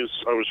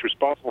was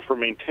responsible for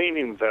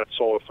maintaining that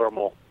solar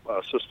thermal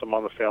system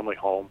on the family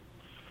home,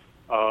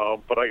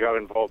 but I got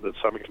involved in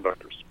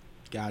semiconductors.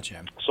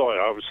 Gotcha. So I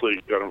obviously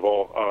got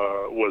involved,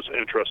 was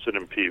interested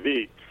in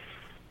PV,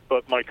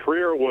 but my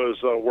career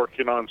was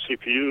working on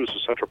CPUs, the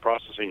central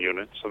processing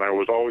units, and I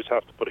would always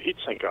have to put a heat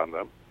sink on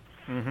them.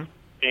 Mm-hmm.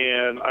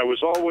 And I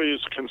was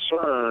always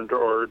concerned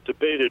or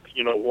debated,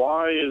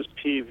 why is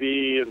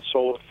PV and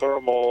solar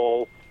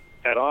thermal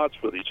at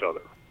odds with each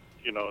other?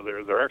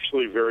 They're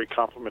actually very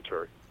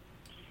complementary.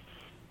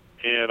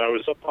 And I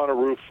was up on a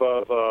roof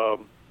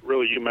of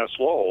really UMass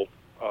Lowell.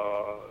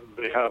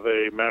 They have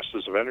a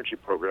Masters of Energy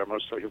program. I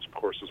was taking some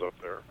courses up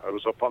there. I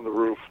was up on the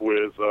roof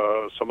with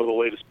some of the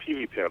latest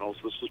PV panels.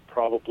 This was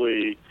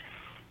probably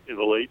in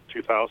the late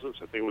 2000s.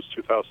 I think it was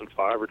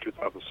 2005 or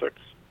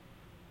 2006.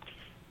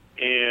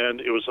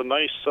 And it was a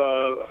nice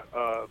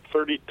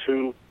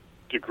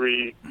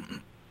 32-degree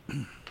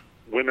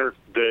winter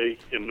day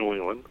in New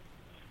England.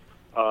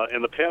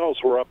 And the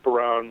panels were up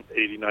around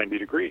 80, 90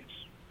 degrees.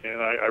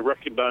 And I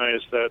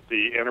recognized that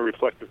the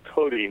anti-reflective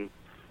coating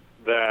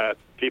that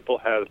people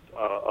had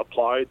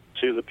applied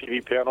to the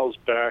PV panels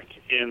back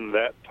in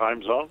that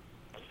time zone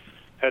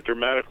had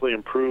dramatically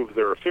improved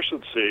their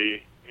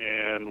efficiency.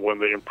 And when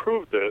they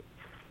improved it,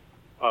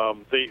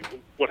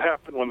 what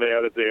happened when they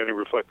added the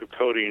anti-reflective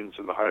coatings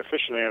and the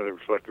high-efficient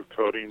anti-reflective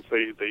coatings,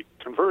 they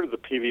converted the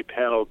PV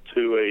panel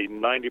to a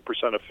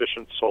 90%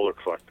 efficient solar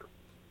collector.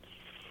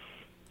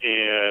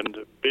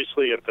 And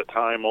basically at the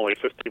time, only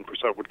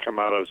 15% would come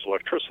out as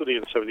electricity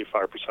and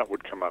 75%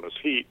 would come out as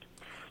heat.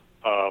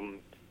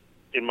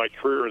 In my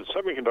career in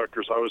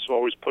semiconductors, I was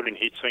always putting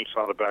heat sinks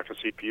on the back of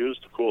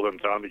CPUs to cool them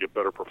down to get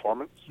better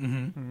performance.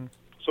 Mm-hmm. Mm-hmm.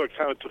 So I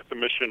kind of took the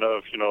mission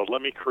of,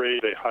 let me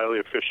create a highly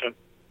efficient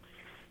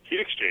heat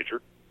exchanger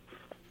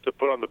to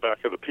put on the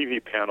back of the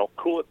PV panel,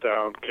 cool it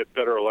down, get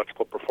better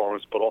electrical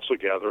performance, but also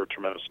gather a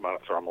tremendous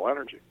amount of thermal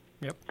energy.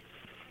 Yep.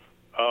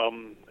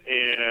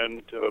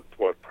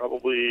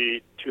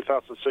 Probably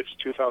 2006,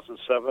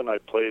 2007, I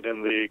played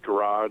in the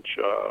garage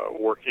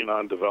working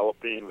on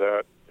developing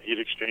that heat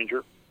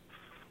exchanger.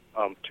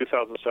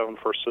 2007,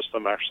 first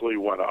system actually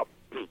went on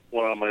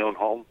my own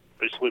home,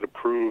 basically to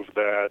prove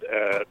that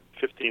at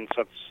 15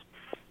 cents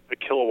a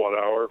kilowatt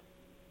hour,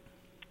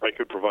 I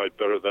could provide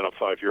better than a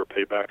 5-year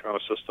payback on a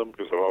system,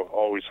 because I've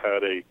always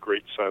had a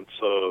great sense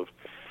of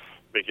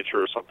making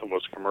sure something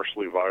was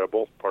commercially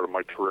viable. Part of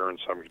my career in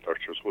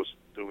semiconductors was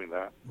doing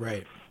that.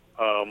 Right.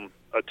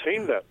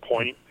 Attained that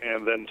point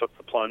and then took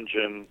the plunge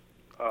in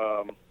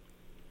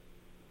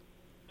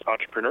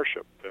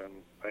entrepreneurship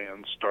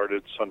and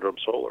started SunDrum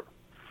Solar.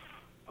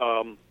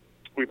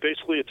 We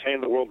basically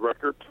attained the world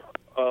record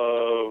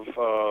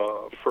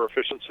for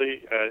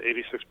efficiency at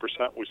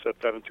 86%. We set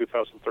that in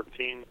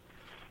 2013.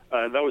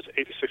 And that was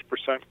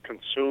 86%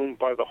 consumed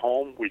by the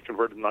home. We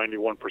converted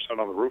 91% on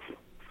the roof.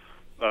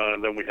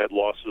 And then we had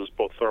losses,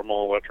 both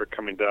thermal and electric,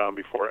 coming down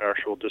before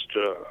actual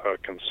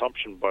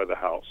consumption by the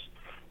house.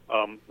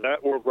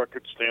 That world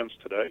record stands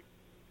today.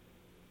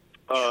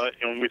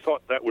 And we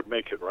thought that would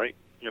make it, right?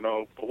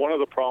 But one of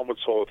the problems with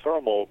solar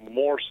thermal,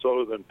 more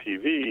so than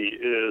PV,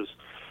 is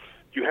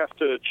you have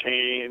to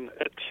attain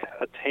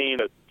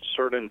a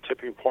certain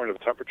tipping point of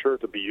temperature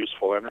to be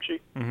useful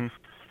energy. Mm-hmm.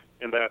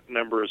 And that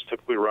number is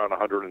typically around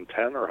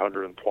 110 or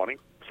 120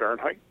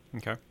 Fahrenheit.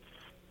 Okay.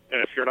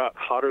 And if you're not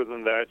hotter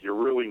than that, you're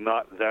really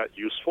not that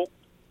useful.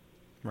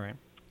 Right.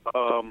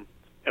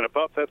 And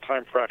about that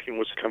time, fracking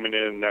was coming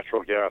in,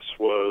 natural gas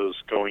was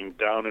going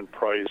down in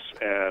price,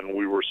 and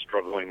we were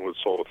struggling with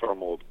solar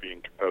thermal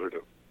being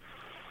competitive.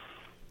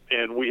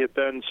 And we had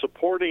been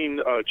supporting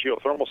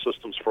geothermal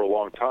systems for a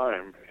long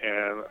time,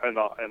 and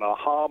an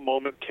aha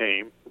moment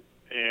came,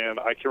 and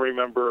I can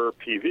remember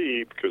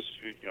PV because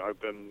I've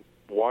been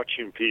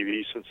watching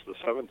PV since the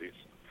 70s.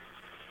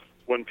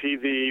 When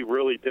PV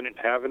really didn't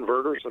have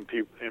inverters and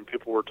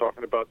people were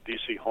talking about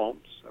DC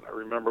homes. And I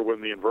remember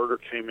when the inverter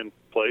came in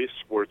place,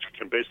 which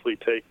can basically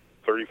take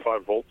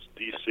 35 volts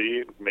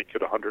DC and make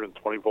it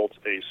 120 volts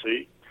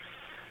AC.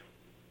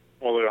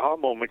 Well, the aha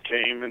moment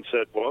came and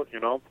said, well,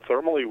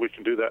 thermally we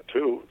can do that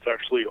too. It's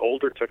actually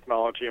older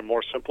technology and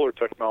more simpler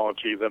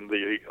technology than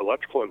the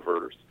electrical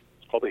inverters.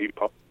 It's called the heat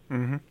pump.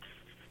 Mm-hmm.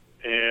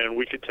 And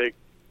we could take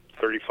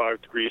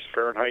 35 degrees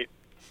Fahrenheit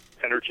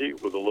energy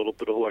with a little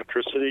bit of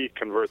electricity,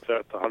 convert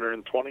that to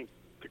 120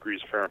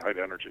 degrees Fahrenheit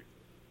energy.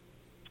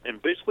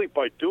 And basically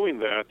by doing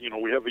that,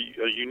 we have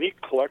a unique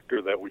collector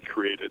that we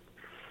created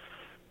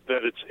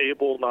that it's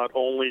able not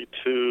only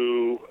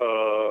to,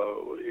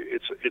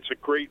 it's a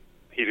great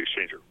heat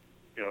exchanger.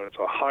 It's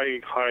a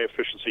high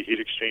efficiency heat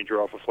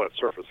exchanger off a flat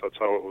surface. That's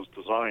how it was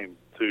designed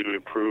to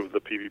improve the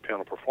PV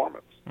panel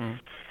performance. Mm.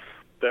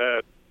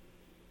 That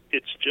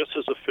it's just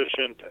as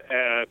efficient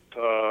at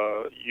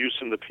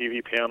using the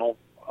PV panel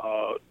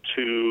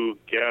to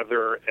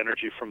gather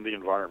energy from the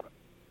environment.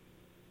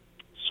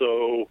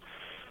 So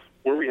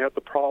where we had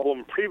the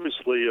problem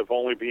previously of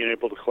only being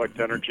able to collect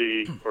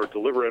energy or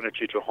deliver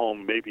energy to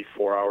home maybe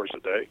 4 hours a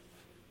day,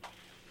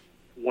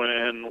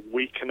 when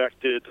we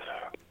connected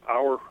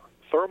our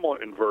thermal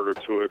inverter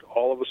to it,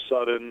 all of a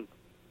sudden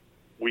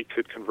we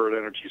could convert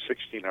energy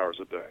 16 hours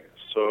a day.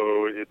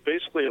 So it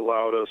basically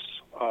allowed us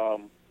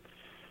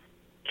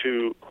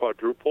to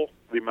quadruple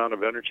the amount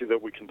of energy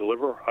that we can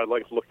deliver. I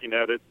like looking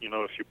at it,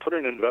 if you put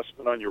an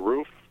investment on your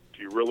roof,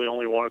 do you really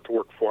only want it to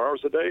work 4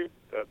 hours a day?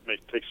 That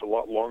takes a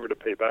lot longer to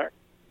pay back.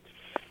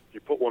 If you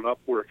put one up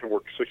where it can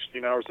work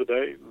 16 hours a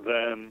day,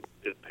 then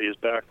it pays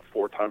back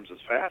 4 times as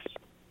fast.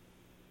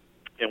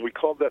 And we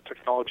called that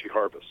technology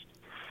Harvest,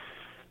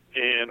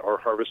 or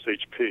Harvest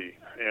HP.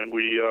 And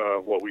we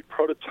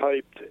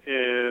prototyped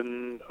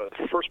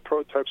the first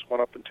prototypes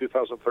went up in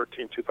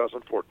 2013,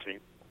 2014.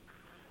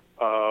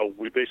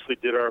 We basically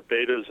did our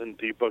betas and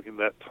debugging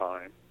that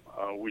time.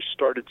 We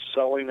started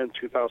selling in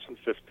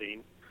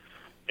 2015,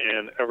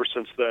 and ever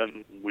since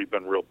then, we've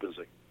been real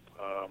busy.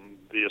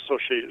 The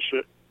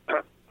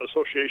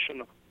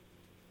Association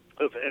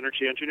of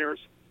Energy Engineers,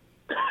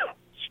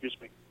 excuse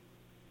me,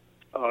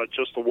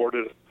 just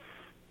awarded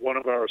one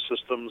of our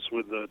systems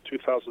with the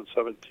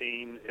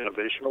 2017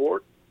 Innovation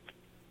Award.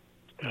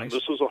 Nice. And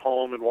this was a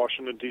home in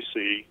Washington,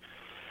 D.C.,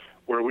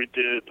 where we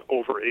did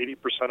over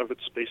 80% of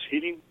its space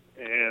heating,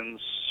 and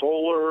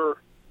solar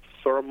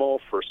thermal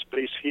for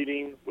space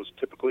heating was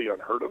typically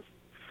unheard of,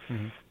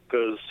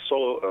 because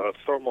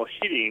thermal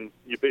heating,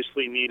 you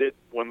basically need it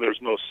when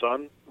there's no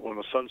sun, when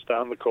the sun's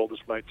down, the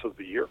coldest nights of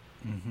the year.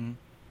 Mm-hmm.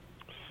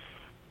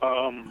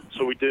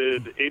 So we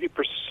did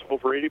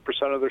over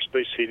 80% of their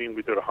space heating.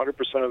 We did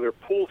 100% of their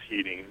pool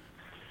heating.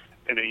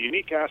 And a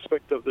unique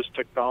aspect of this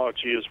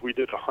technology is we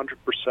did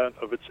 100%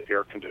 of its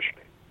air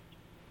conditioning.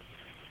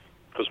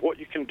 Because what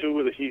you can do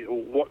with the heat,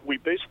 what we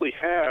basically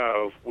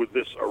have with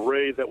this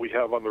array that we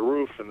have on the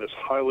roof and this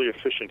highly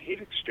efficient heat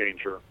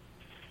exchanger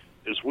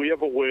is we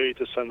have a way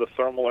to send the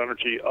thermal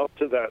energy up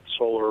to that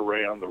solar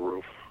array on the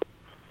roof.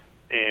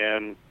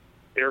 And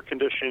air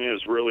conditioning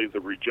is really the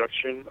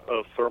rejection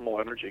of thermal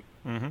energy.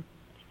 Mm-hmm.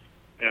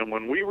 And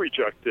when we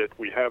reject it,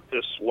 we have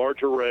this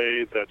large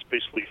array that's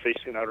basically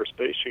facing outer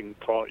space. You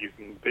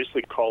can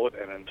basically call it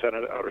an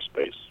antenna to outer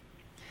space.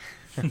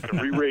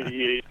 And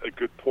re-radiate a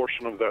good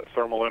portion of that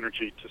thermal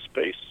energy to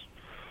space,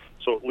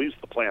 so it leaves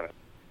the planet.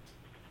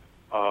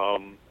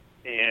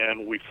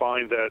 And we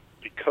find that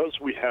because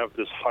we have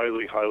this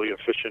highly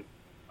efficient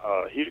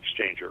heat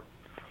exchanger,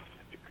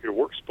 it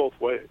works both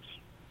ways.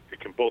 It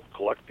can both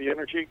collect the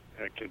energy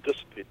and it can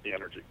dissipate the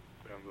energy.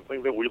 And the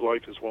thing that we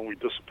like is when we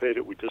dissipate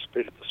it to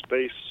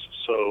space,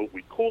 so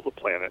we cool the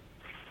planet,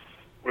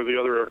 where the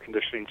other air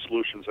conditioning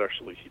solutions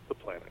actually heat the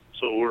planet.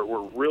 So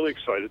we're really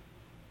excited.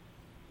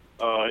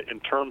 In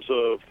terms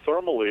of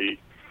thermally,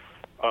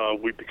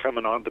 we become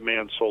an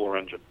on-demand solar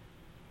engine.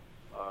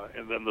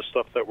 And then the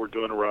stuff that we're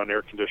doing around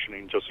air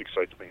conditioning just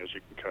excites me, as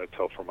you can kind of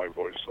tell from my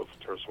voice, in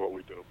terms of what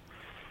we do.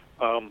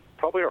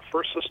 Probably our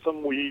first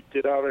system we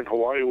did out in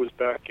Hawaii was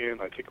back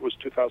in, I think it was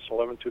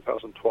 2011,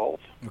 2012.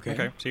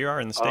 Okay. So you are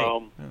in the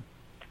state.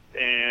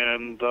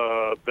 And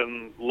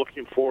been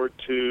looking forward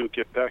to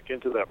get back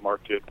into that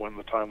market when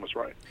the time was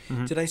right.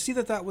 Mm-hmm. Did I see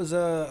that was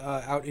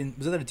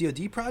was that a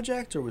DoD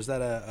project, or was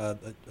that a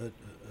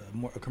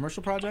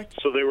commercial project?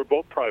 So they were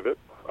both private.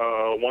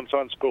 One's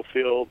on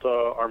Schofield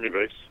Army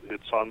Base.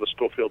 It's on the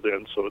Schofield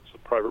Inn, so it's a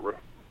private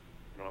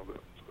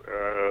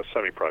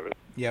semi-private.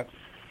 Yep.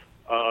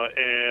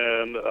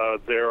 And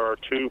there are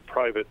 2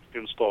 private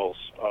installs,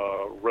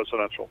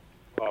 residential.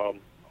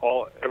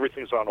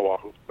 Everything's on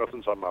Oahu.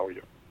 Nothing's on Maui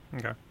yet.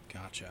 Okay.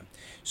 Gotcha.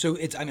 So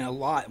it's, I mean, a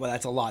lot. Well,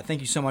 that's a lot.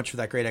 Thank you so much for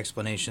that great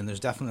explanation. There's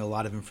definitely a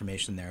lot of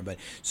information there. But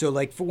so,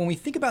 like, for when we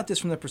think about this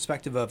from the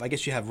perspective of, I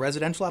guess you have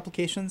residential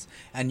applications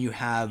and you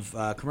have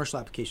commercial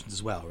applications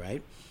as well,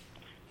 right?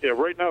 Yeah,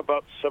 right now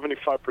about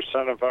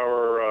 75% of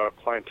our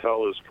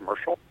clientele is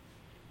commercial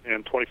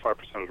and 25%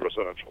 is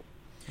residential.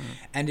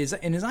 And as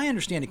I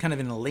understand it, kind of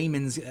in a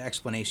layman's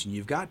explanation,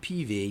 you've got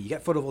PV, you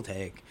got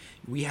photovoltaic.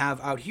 We have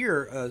out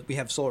here, we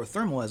have solar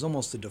thermal as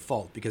almost a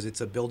default because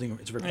it's a building,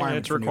 it's a requirement.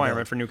 It's a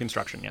requirement for new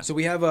construction, yeah. So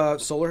we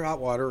have solar hot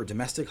water or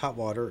domestic hot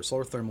water or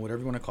solar thermal,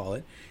 whatever you want to call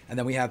it, and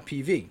then we have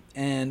PV.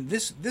 And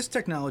this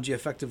technology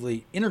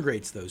effectively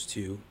integrates those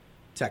two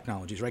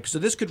technologies, right? So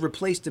this could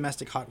replace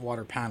domestic hot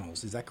water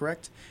panels. Is that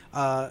correct,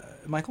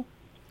 Michael?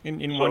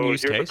 In one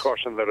use case? Here's a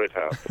caution that I'd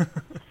have.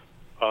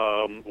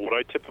 What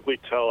I typically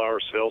tell our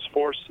sales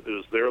force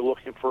is they're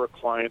looking for a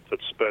client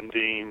that's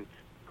spending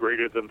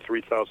greater than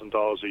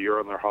 $3,000 a year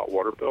on their hot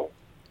water bill.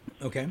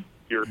 Okay.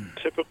 Your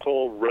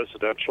typical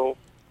residential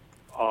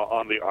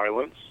on the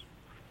islands,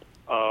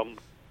 a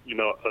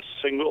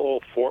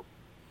single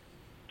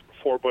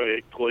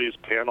 4x8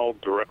 glazed panel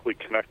directly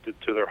connected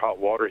to their hot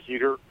water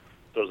heater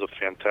does a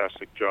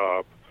fantastic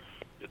job.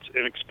 It's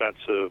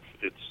inexpensive.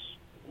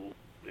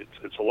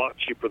 It's a lot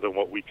cheaper than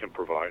what we can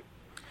provide.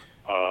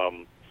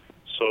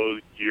 So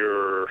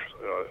your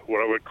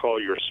what I would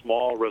call your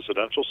small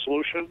residential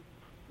solution,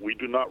 we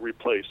do not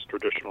replace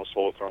traditional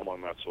solar thermal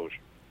in that solution.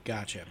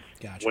 Gotcha.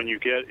 When you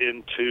get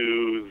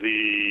into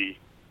the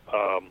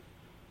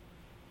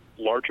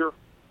larger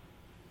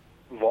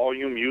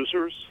volume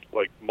users,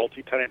 like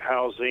multi-tenant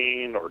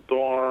housing or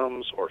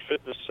dorms or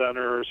fitness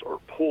centers or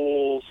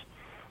pools,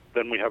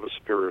 then we have a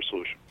superior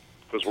solution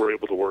because we're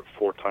able to work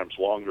 4 times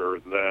longer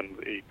than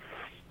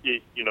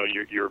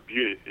your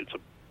beauty.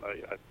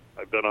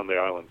 I've been on the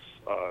islands.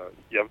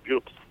 You have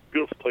a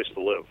beautiful place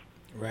to live.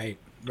 Right.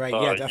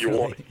 Yeah,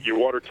 definitely. Your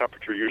water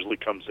temperature usually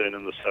comes in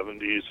the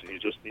 70s, and you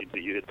just need to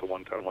heat it to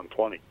 110,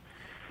 120.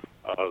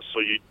 So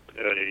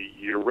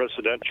your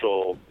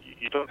residential,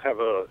 you don't have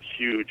a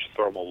huge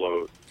thermal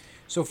load.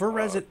 So for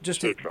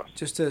just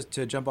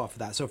to jump off of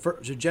that. So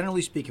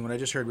generally speaking, what I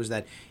just heard was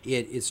that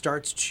it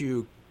starts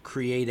to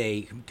create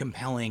a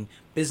compelling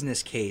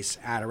business case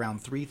at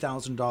around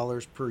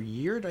 $3,000 per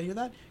year. Did I hear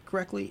that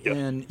correctly? Yep.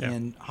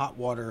 In hot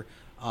water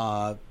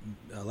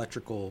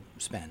electrical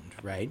spend,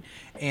 right?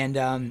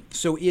 And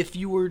so if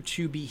you were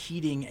to be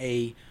heating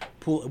a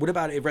pool, what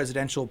about a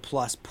residential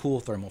plus pool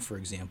thermal, for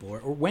example?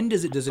 Or when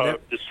does it? It's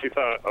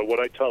 2,000. What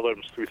I tell them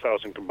is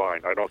 3,000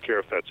 combined. I don't care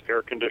if that's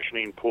air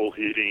conditioning, pool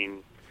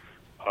heating,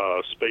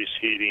 space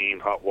heating,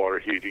 hot water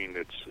heating.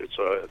 It's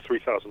a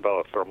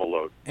 $3,000 thermal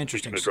load.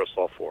 Interesting. You can address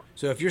all 4.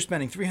 So if you're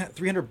spending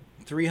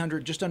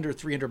 300, just under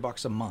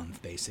 $300 a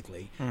month,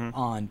 basically,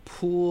 on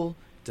pool,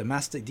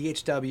 domestic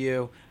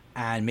DHW,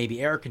 and maybe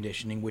air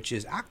conditioning, which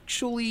is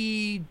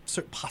actually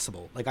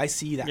possible. Like I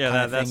see that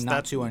kind of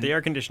thing. The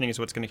air conditioning is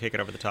what's going to kick it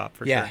over the top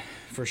for sure. Yeah,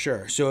 for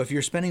sure. So if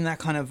you're spending that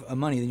kind of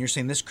money, then you're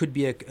saying this could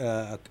be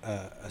a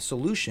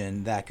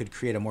solution that could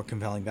create a more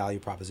compelling value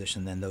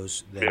proposition than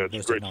those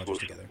technologies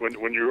together.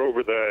 When you're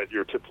over that,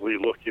 you're typically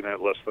looking at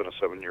less than a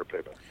 7-year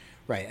payback.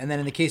 Right, and then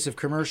in the case of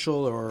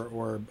commercial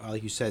or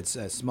like you said,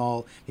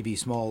 small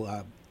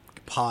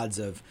pods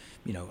of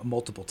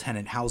multiple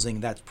tenant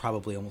housing, that's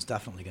probably almost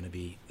definitely going to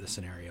be the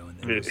scenario.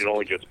 It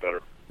only gets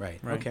better.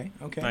 Right. Okay.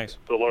 Nice.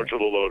 The larger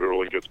the load, it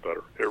only gets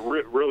better.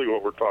 Really,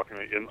 what we're talking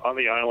on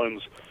the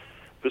islands,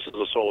 this is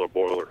a solar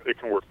boiler. It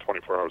can work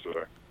 24 hours a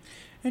day.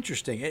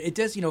 Interesting. It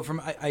does,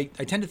 I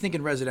tend to think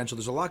in residential,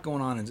 there's a lot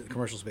going on in the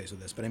commercial space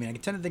with this, but I mean, I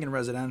tend to think in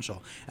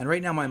residential, and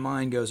right now my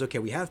mind goes, okay,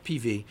 we have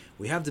PV,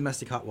 we have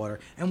domestic hot water,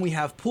 and we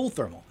have pool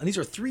thermal, and these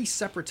are 3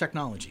 separate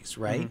technologies,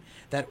 right,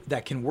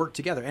 that can work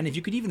together. And if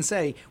you could even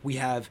say we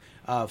have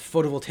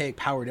photovoltaic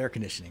powered air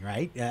conditioning,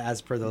 right,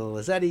 as per the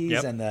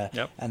Lizettis and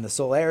the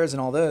Solairs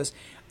and all those,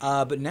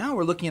 but now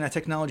we're looking at a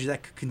technology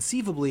that could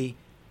conceivably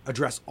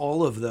address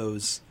all of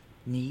those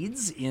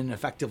needs in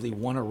effectively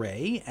one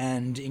array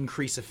and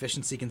increase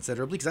efficiency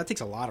considerably, because that takes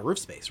a lot of roof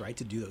space, right,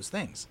 to do those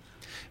things.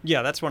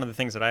 Yeah, that's one of the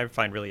things that I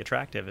find really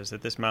attractive is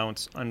that this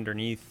mounts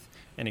underneath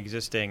an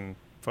existing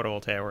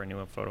photovoltaic or a new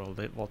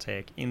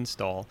photovoltaic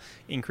install,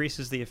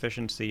 increases the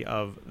efficiency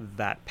of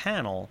that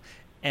panel,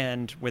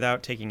 and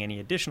without taking any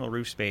additional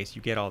roof space,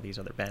 you get all these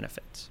other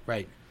benefits.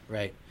 Right.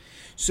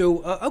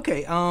 So,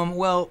 okay,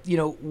 well,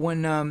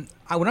 when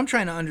what I'm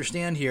trying to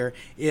understand here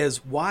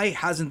is why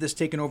hasn't this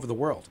taken over the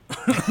world?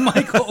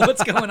 Michael,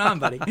 what's going on,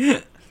 buddy?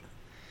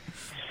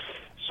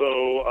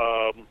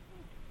 So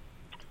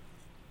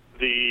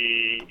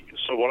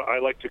what I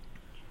like to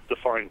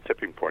define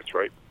tipping points,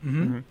 right?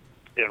 Mm-hmm.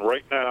 And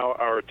right now,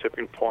 our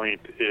tipping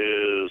point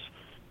is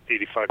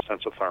 85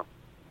 cents a therm.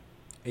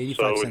 85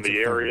 so cents in the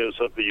areas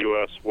of the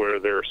U.S. where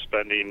they're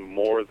spending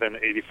more than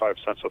 85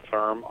 cents a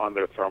therm on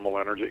their thermal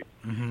energy,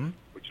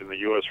 which in the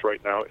U.S.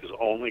 right now is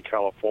only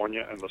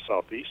California and the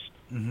Southeast,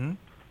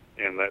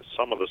 and that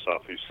some of the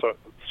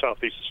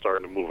southeast is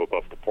starting to move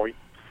above the point.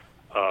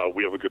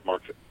 We have a good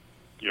market.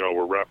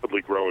 We're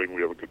rapidly growing.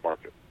 We have a good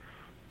market.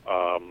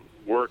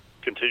 We're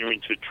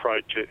continuing to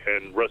try to,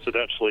 and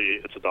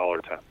residentially, it's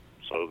 $1.10.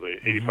 So the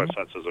 85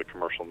 cents is a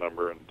commercial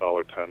number, and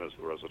 $1.10 is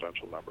the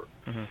residential number.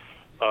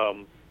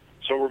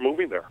 So we're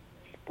moving there.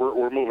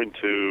 We're moving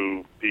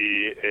to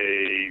be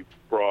a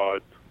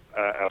broad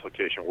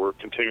application. We're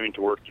continuing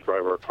to work to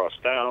drive our costs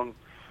down.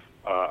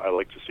 I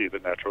like to see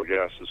that natural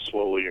gas is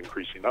slowly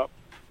increasing up.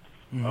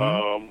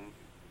 I'm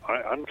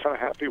kind of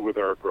happy with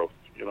our growth.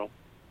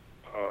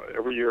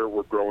 Every year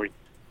we're growing.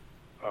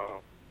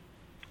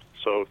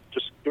 So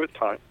just give it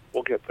time.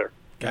 We'll get there.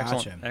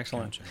 Gotcha.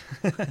 Excellent.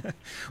 Gotcha.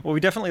 Well,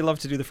 we definitely love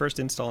to do the first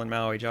install in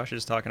Maui. Josh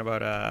is talking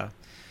about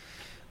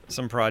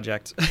some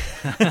project,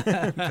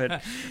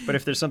 but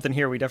if there's something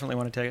here, we definitely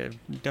want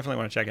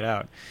to check it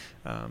out.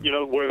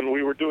 When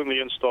we were doing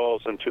the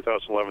installs in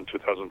 2011,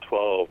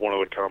 2012, one of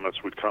the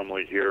comments we'd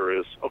commonly hear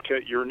is,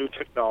 "Okay, you're a new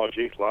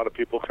technology. A lot of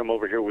people come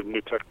over here with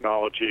new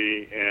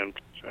technology, and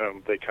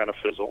they kind of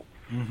fizzle."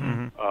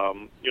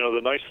 The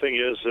nice thing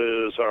is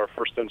our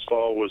first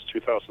install was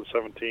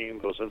 2017.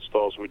 Those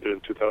installs we did in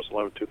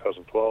 2011,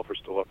 2012 are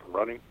still up and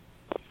running.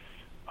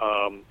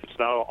 It's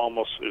now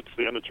it's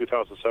the end of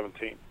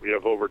 2017. We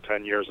have over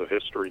 10 years of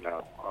history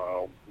now.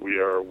 We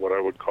are what I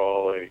would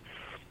call a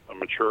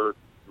mature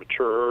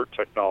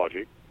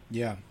technology.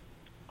 Yeah.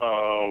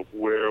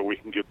 Where we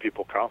can give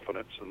people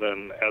confidence. And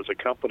then as a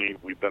company,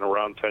 we've been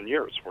around 10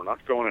 years. We're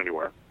not going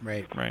anywhere.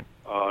 Right.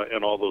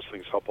 And all those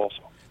things help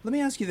also. Let me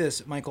ask you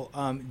this, Michael.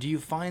 Do you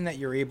find that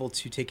you're able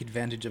to take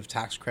advantage of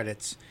tax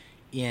credits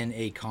in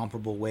a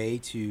comparable way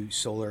to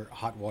solar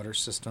hot water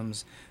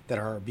systems that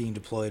are being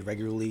deployed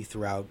regularly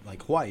throughout,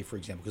 like Hawaii, for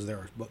example? Because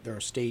there are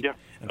state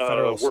and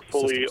federal we're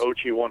fully systems.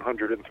 OG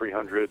 100 and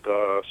 300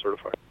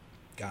 certified.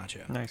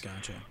 Gotcha. Nice.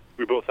 Gotcha.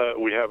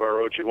 We have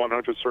our OG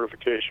 100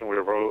 certification, we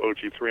have our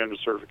OG 300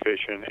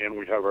 certification, and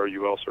we have our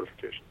UL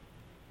certification.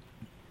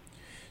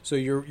 So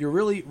you're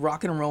really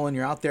rocking and rolling.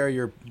 You're out there.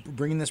 You're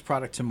bringing this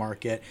product to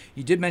market.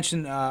 You did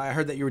mention I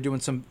heard that you were doing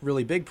some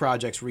really big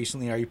projects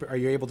recently. Are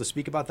you able to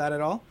speak about that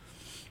at all?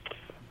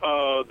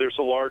 There's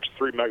a large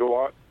 3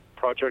 megawatt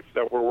project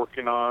that we're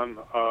working on.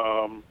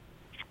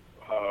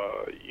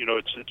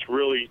 It's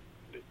really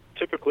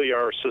typically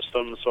our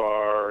systems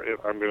are.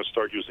 I'm going to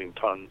start using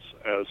tons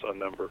as a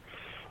number.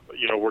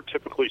 We're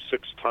typically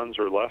 6 tons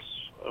or less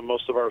in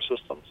most of our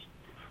systems.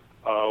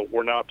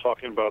 We're now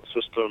talking about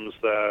systems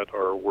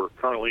we're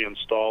currently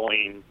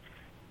installing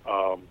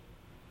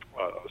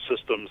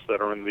systems that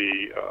are in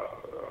the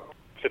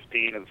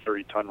 15 and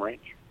 30 ton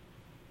range.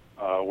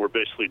 We're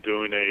basically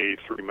doing a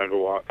 3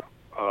 megawatt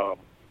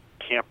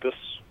campus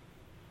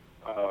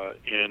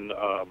in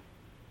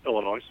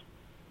Illinois.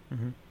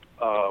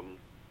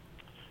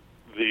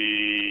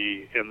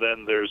 And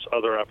then there's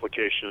other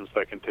applications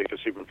that can take us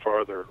even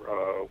farther,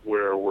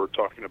 where we're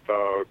talking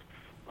about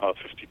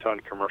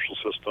 50-ton commercial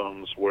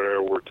systems,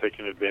 where we're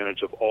taking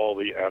advantage of all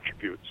the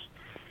attributes.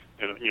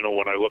 And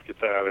when I look at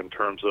that in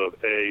terms of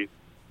the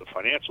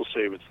financial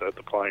savings that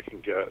the client can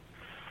get,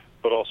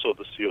 but also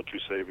the CO2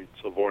 savings,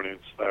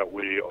 avoidance that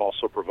we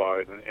also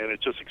provide, and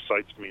it just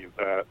excites me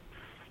that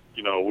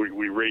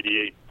we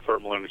radiate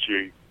thermal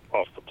energy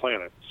off the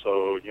planet.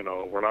 So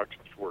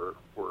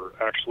we're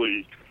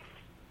actually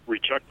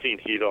rejecting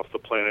heat off the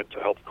planet to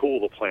help cool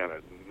the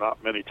planet.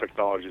 Not many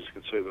technologies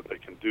can say that they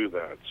can do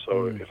that.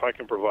 So if I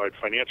can provide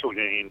financial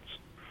gains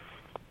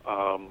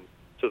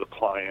to the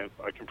client,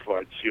 I can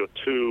provide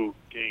CO2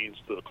 gains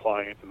to the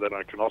client, and then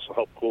I can also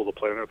help cool the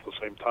planet at the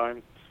same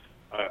time.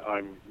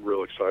 I'm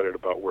real excited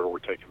about where we're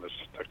taking this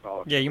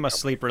technology. Yeah, you must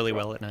sleep really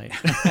well at night.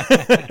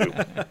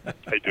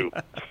 I do.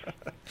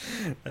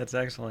 That's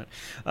excellent.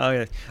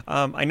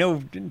 I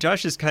know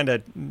Josh is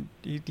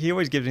he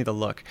always gives me the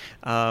look.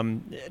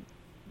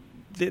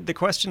 The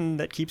question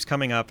that keeps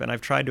coming up, and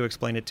I've tried to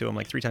explain it to him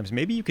like 3 times,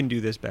 maybe you can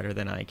do this better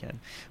than I can,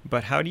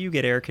 but how do you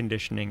get air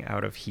conditioning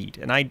out of heat?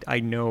 And I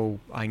know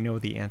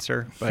the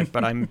answer,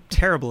 but I'm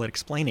terrible at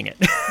explaining it.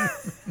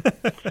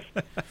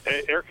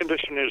 Air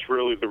conditioning is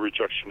really the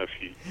rejection of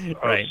heat.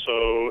 Right.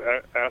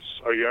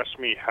 Are you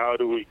asking me how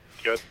do we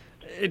get...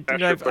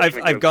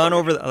 I've gone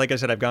over, like I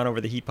said, I've gone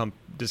over the heat pump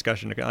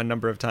discussion a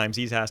number of times.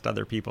 He's asked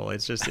other people. It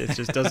just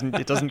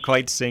doesn't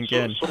quite sink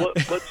in. So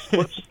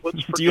let's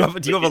do you have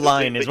a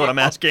line? Is what I'm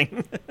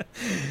asking.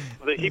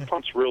 The heat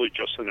pump's really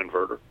just an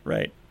inverter.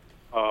 Right.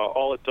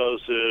 All it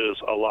does is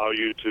allow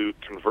you to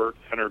convert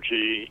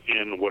energy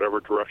in whatever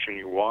direction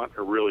you want,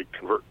 or really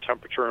convert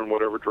temperature in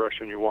whatever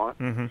direction you want.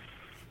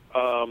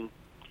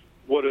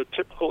 What a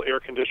typical air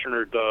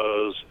conditioner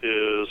does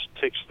is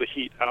takes the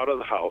heat out of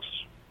the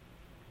house,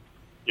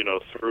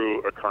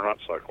 through a Carnot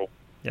cycle.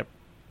 Yep.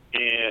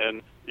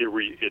 And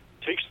it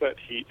takes that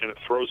heat and it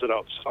throws it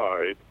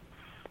outside,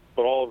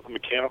 but all of the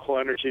mechanical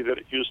energy that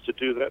it used to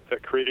do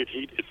that created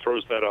heat, it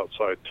throws that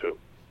outside too.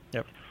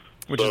 Yep.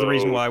 Which is the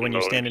reason why when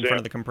you stand in front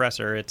of the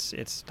compressor,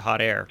 it's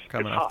hot air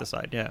coming off the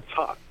side. Yeah. It's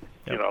hot.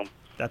 Yep.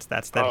 That's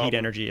that heat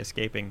energy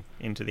escaping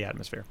into the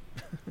atmosphere.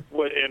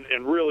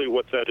 And really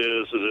what that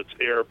is it's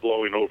air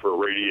blowing over a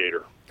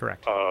radiator.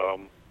 Correct.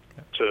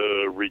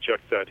 To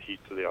reject that heat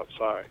to the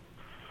outside.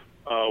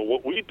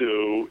 What we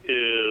do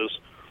is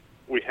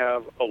we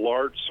have a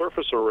large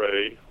surface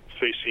array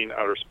facing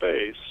outer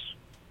space,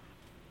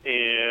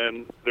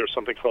 and there's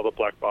something called a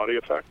black body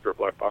effect or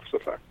black box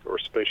effect or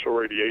spatial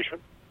radiation.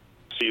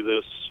 See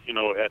this,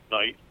 at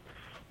night,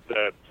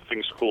 that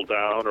things cool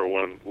down, or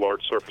when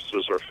large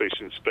surfaces are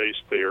facing space,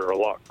 they are a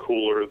lot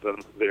cooler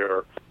than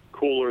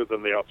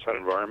the outside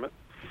environment.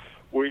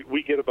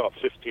 We get about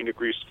 15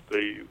 degrees.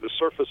 The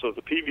surface of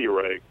the PV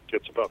array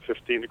gets about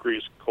 15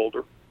 degrees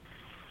colder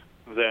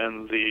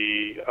than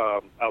the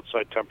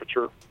outside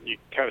temperature. You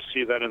kind of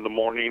see that in the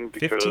morning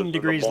because 15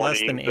 degrees morning,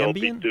 less than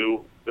ambient?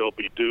 There'll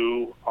be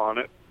dew on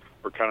it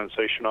or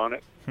condensation on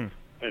it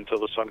until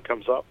the sun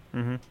comes up.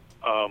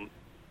 Mm-hmm.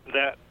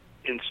 That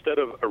instead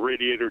of a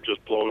radiator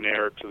just blowing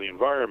air to the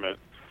environment,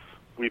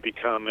 we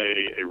become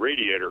a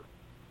radiator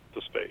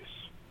to space.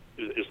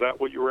 Is that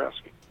what you were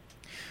asking?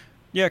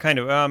 Yeah, kind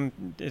of.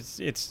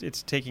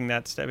 It's taking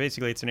that step.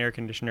 Basically, it's an air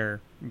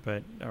conditioner,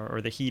 or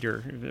the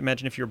heater.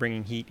 Imagine if you're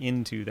bringing heat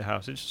into the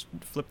house. Just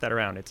flip that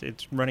around.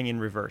 It's running in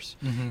reverse.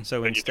 Mm-hmm.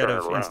 So instead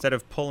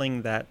of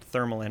pulling that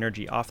thermal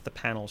energy off the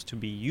panels to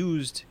be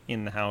used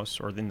in the house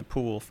or in the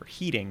pool for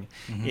heating,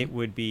 it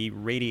would be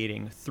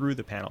radiating through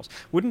the panels.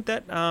 Wouldn't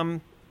that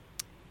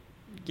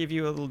give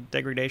you a little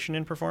degradation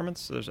in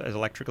performance as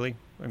electrically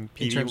and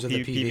in terms of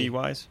the PV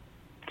wise?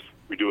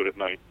 We do it at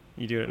night.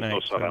 You do it at night. No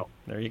sun out.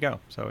 There you go.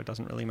 So it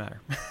doesn't really matter.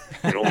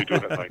 We only do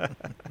it at night.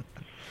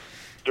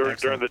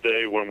 During the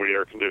day when we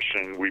air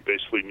condition, we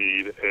basically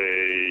need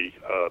a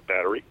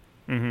battery,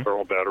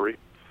 thermal battery.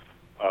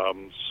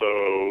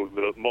 So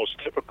the most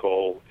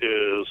typical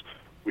is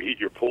we heat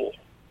your pool.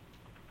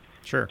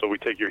 Sure. So we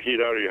take your heat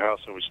out of your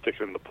house and we stick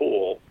it in the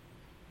pool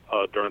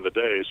during the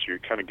day. So you're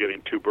kind of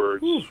getting two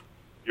birds. Ooh.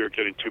 You're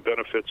getting two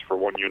benefits for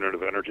one unit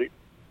of energy.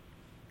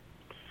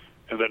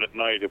 And then at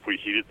night, if we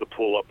heated the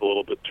pool up a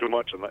little bit too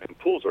much, and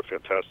pools are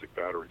fantastic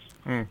batteries.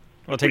 Well,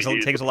 it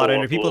takes a lot of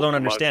energy. People don't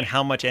understand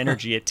how much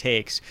energy it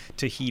takes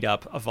to heat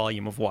up a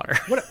volume of water.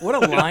 What a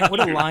line! What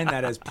a line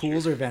that is.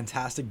 Pools are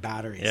fantastic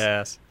batteries.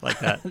 Yes, like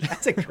that.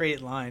 That's a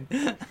great line.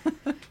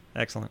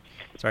 Excellent.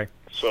 Sorry.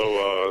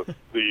 So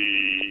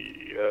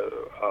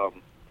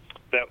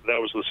that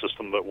was the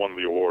system that won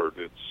the award.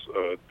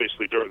 It's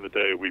basically during the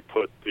day we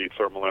put the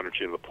thermal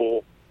energy in the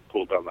pool,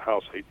 cool down the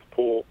house, heat the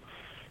pool.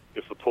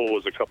 If the pool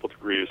was a couple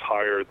degrees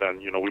higher, then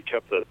we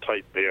kept a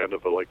tight band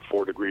of like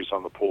 4 degrees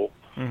on the pool.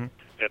 Mm-hmm.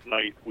 At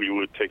night, we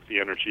would take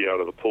the energy out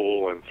of the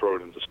pool and throw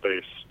it into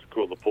space to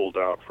cool the pool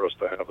down for us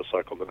to have a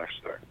cycle the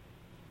next day.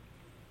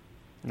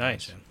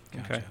 Nice.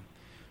 Gotcha. Okay.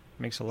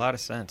 Makes a lot of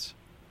sense.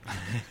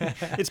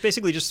 It's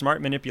basically just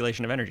smart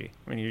manipulation of energy.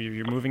 I mean,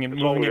 you're moving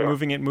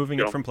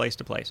it from place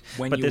to place.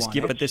 But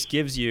this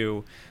gives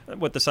you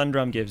what the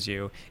SunDrum gives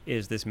you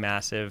is this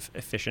massive,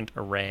 efficient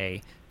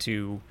array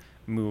to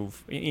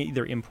move,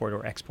 either import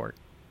or export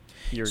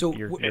your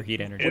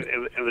heat energy.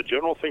 And the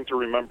general thing to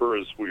remember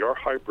is we are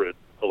hybrid.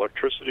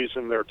 Electricity's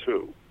in there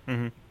too.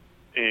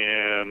 Mm-hmm.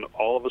 And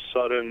all of a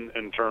sudden,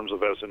 in terms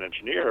of as an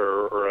engineer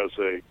or as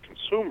a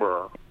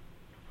consumer,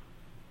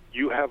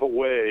 you have a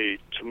way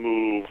to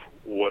move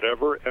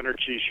whatever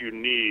energies you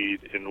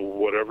need in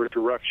whatever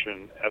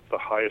direction at the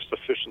highest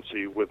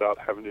efficiency without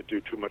having to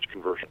do too much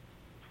conversion.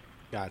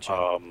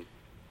 Gotcha.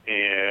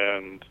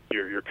 And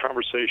your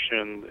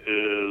conversation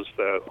is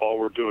that all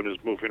we're doing is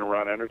moving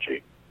around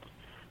energy.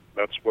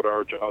 That's what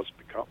our jobs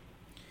become.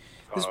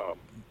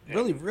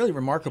 Really, really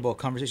remarkable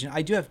conversation.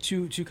 I do have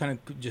two kind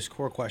of just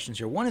core questions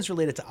here. One is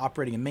related to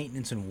operating and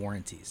maintenance and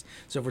warranties.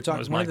 So if we're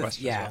talking,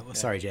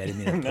 sorry, Jay, I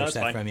didn't mean to push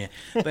that from you,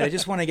 but I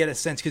just want to get a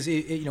sense because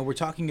we're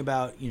talking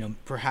about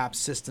perhaps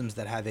systems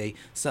that have a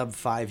sub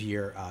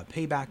 5-year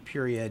payback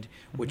period,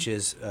 which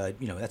is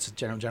that's a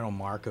general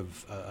mark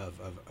of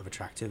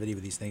attractivity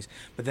with these things.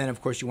 But then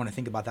of course you want to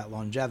think about that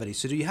longevity.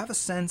 So do you have a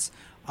sense,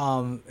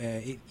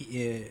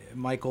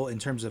 Michael, in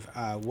terms of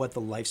what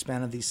the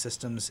lifespan of these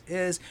systems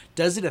is?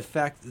 Does it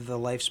affect the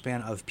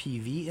lifespan of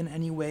PV in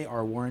any way?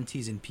 Are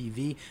warranties in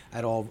PV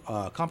at all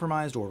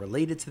compromised or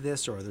related to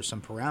this, or are there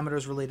some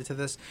parameters related to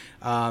this?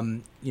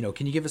 Can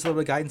you give us a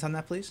little bit of guidance on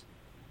that, please?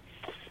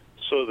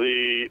 So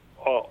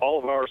all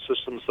of our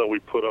systems that we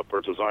put up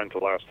are designed to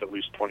last at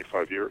least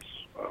 25 years.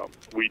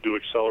 We do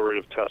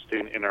accelerative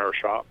testing in our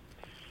shop,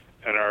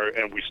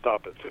 and we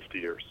stop at 50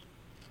 years.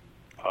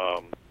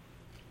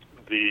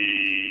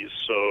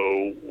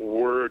 So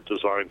we're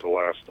designed to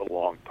last a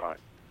long time.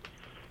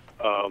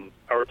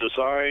 Our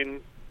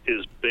design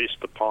is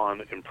based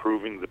upon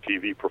improving the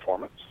PV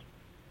performance.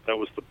 That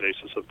was the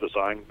basis of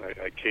design.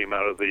 I came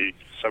out of the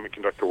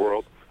semiconductor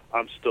world.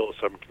 I'm still a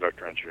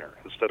semiconductor engineer.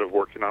 Instead of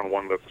working on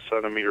one that's a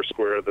centimeter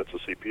square that's a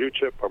CPU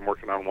chip, I'm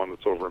working on one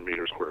that's over a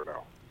meter square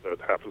now.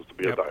 That happens to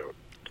be a diode.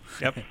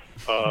 Yep.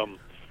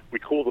 We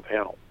cool the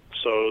panel.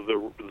 So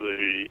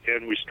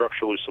and we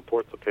structurally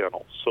support the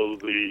panel. So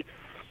the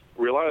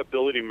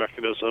reliability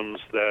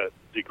mechanisms that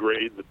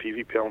degrade the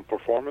PV panel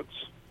performance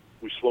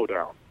we slow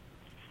down.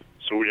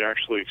 So we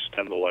actually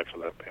extend the life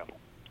of that panel,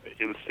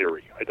 in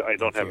theory. I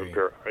don't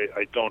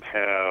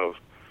have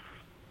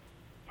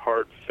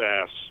hard,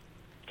 fast,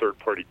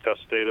 third-party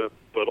test data,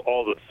 but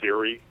all the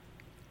theory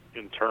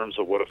in terms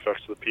of what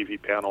affects the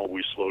PV panel,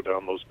 we slow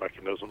down those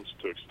mechanisms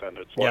to extend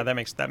its life. Yeah, that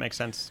makes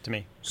sense to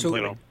me. So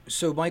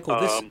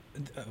Michael,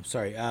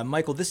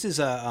 Michael, this is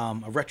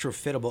a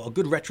retrofittable, a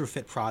good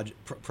retrofit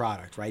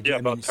product, right? Yeah,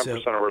 about 10%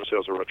 of our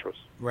sales are retros.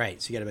 Right,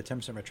 so you get about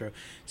 10% retro.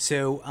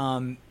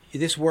 So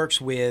this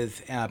works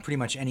with pretty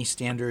much any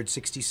standard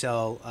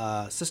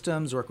 60-cell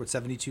systems, work with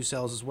 72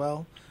 cells as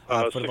well?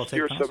 60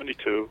 or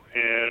 72,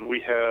 and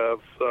we have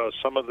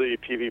some of the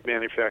PV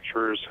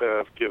manufacturers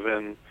have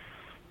given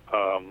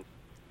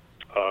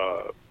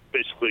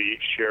basically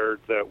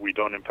shared that we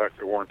don't impact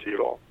their warranty at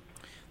all.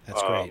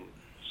 That's great.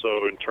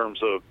 So in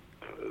terms of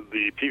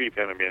the PV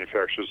panel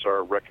manufacturers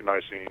are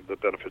recognizing the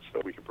benefits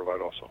that we can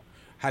provide also.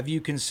 Have you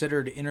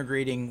considered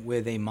integrating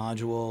with a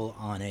module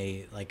on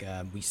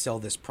we sell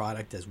this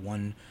product as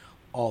one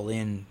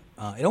all-in?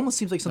 It almost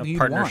seems like something you'd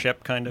want.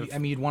 Partnership kind of. I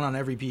mean, you'd want on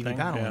every PV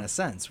panel in a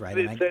sense,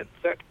 right?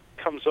 That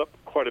comes up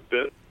quite a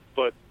bit,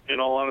 but in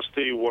all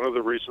honesty, one of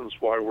the reasons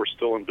why we're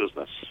still in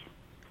business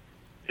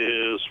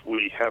is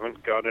we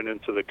haven't gotten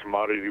into the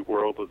commodity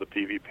world of the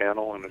PV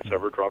panel and its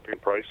ever-dropping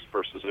price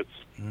versus its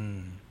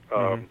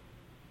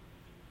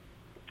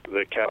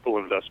the capital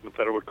investment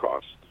that it would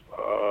cost.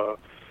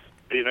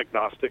 Being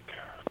agnostic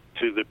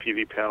to the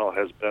PV panel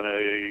has been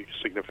a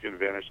significant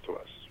advantage to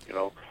us. You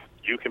know,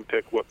 you can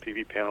pick what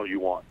PV panel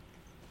you want.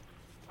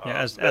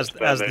 Yeah, as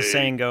the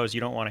saying goes, you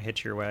don't want to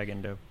hitch your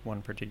wagon to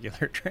one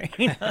particular train.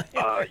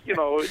 You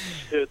know,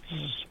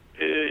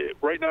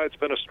 right now it's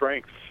been a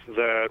strength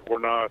that we're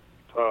not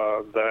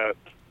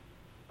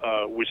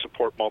we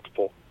support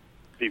multiple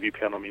PV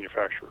panel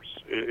manufacturers.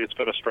 It's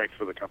been a strength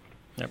for the company.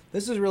 Yep.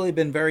 This has really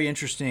been very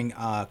interesting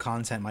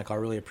content, Michael. I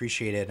really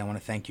appreciate it. And I want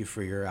to thank you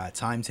for your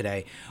time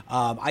today.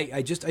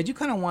 I do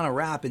kind of want to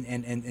wrap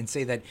and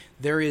say that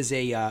there is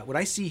what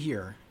I see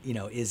here,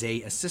 is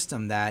a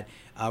system that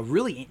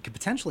really could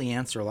potentially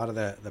answer a lot of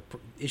the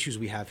issues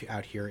we have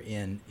out here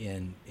in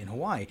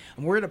Hawaii.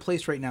 And we're at a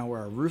place right now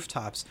where our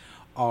rooftops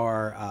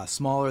are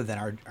smaller than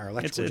our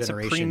electrical generation. It's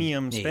a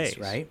premium needs, space,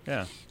 right?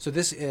 Yeah. So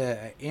this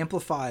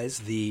amplifies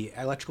the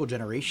electrical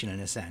generation in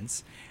a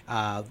sense,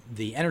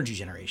 the energy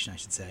generation, I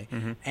should say,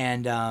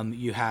 and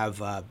you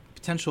have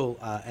potential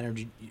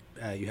energy.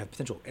 You have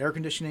potential air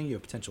conditioning. You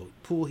have potential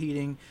pool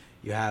heating.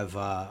 You have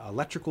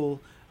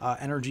electrical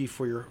energy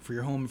for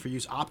your home for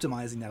use,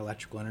 optimizing that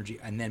electrical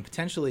energy, and then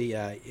potentially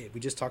we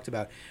just talked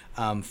about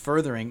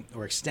furthering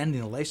or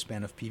extending the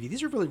lifespan of PV.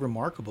 These are really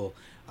remarkable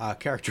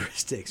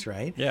characteristics,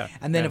 right? Yeah.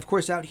 And then of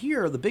course out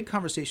here, the big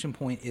conversation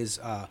point is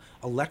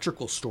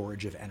electrical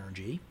storage of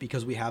energy,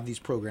 because we have these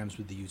programs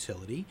with the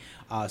utility,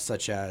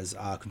 such as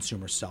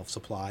consumer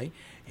self-supply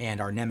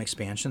and our NEM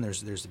expansion.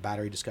 There's the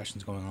battery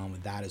discussions going on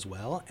with that as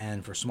well,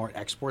 and for Smart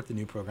Export, the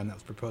new program that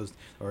was proposed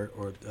or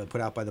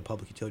put out by the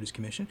Public Utilities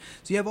Commission.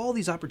 So you have all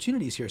these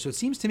opportunities here. So it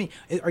seems to me,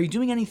 are you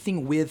doing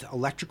anything with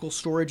electrical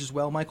storage as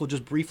well, Michael?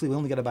 Just briefly, we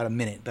only got about a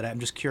minute, but I'm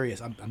just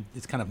curious.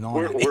 It's kind of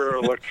gnawing. Where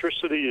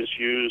electricity is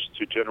used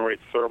to generate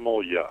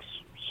thermal, yes.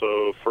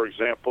 So, for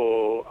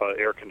example,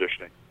 air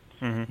conditioning.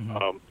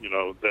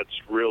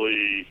 That's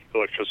really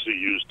electricity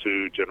used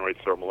to generate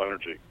thermal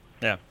energy.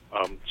 Yeah.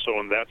 So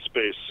in that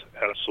space,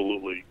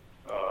 absolutely,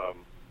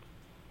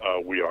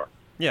 we are.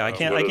 Yeah, I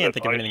can't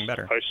think of anything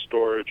better. Ice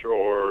storage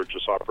or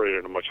just operate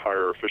at a much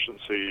higher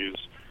efficiencies.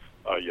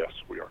 Yes,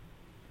 we are.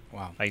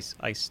 Wow. Ice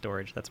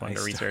storage. That's one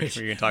to research.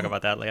 We're going to talk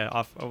about that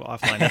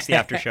offline. That's the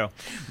after show.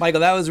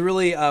 Michael, that was a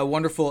really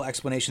wonderful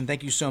explanation.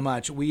 Thank you so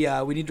much. We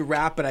need to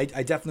wrap, but I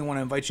definitely want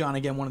to invite you on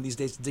again one of these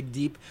days to dig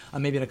deep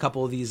on maybe in a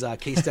couple of these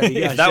case studies.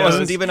 If that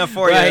wasn't deep enough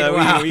for you,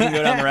 we can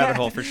go down the rabbit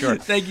hole for sure.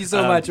 Thank you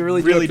so much. I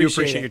really do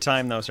appreciate your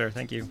time, though, sir.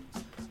 Thank you.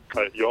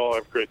 You all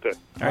have a great day.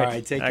 All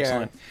right, take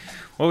excellent. care.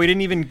 Well, we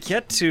didn't even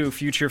get to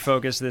Future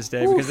Focus this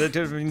day because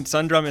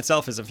SunDrum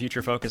itself is a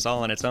future focus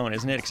all on its own,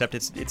 isn't it? Except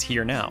it's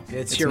here now.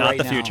 It's here not right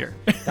the now. Future.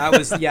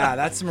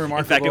 That's some remarkable.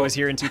 In fact, it was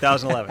here in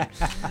 2011.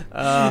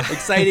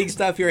 Exciting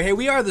stuff here. Hey,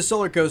 we are the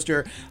Solar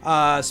Coaster,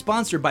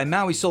 sponsored by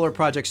Maui Solar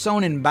Project,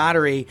 Sonnen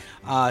Battery,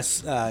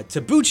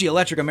 Tabuchi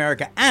Electric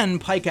America, and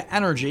Pika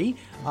Energy.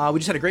 We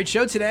just had a great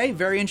show today.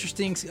 Very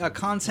interesting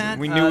content.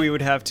 We knew we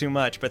would have too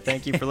much, but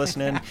thank you for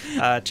listening.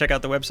 Check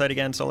out the website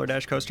again,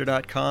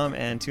 solar-coaster.com,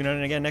 and tune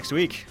in again next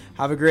week.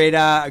 Have a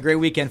great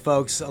weekend,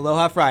 folks.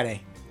 Aloha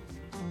Friday.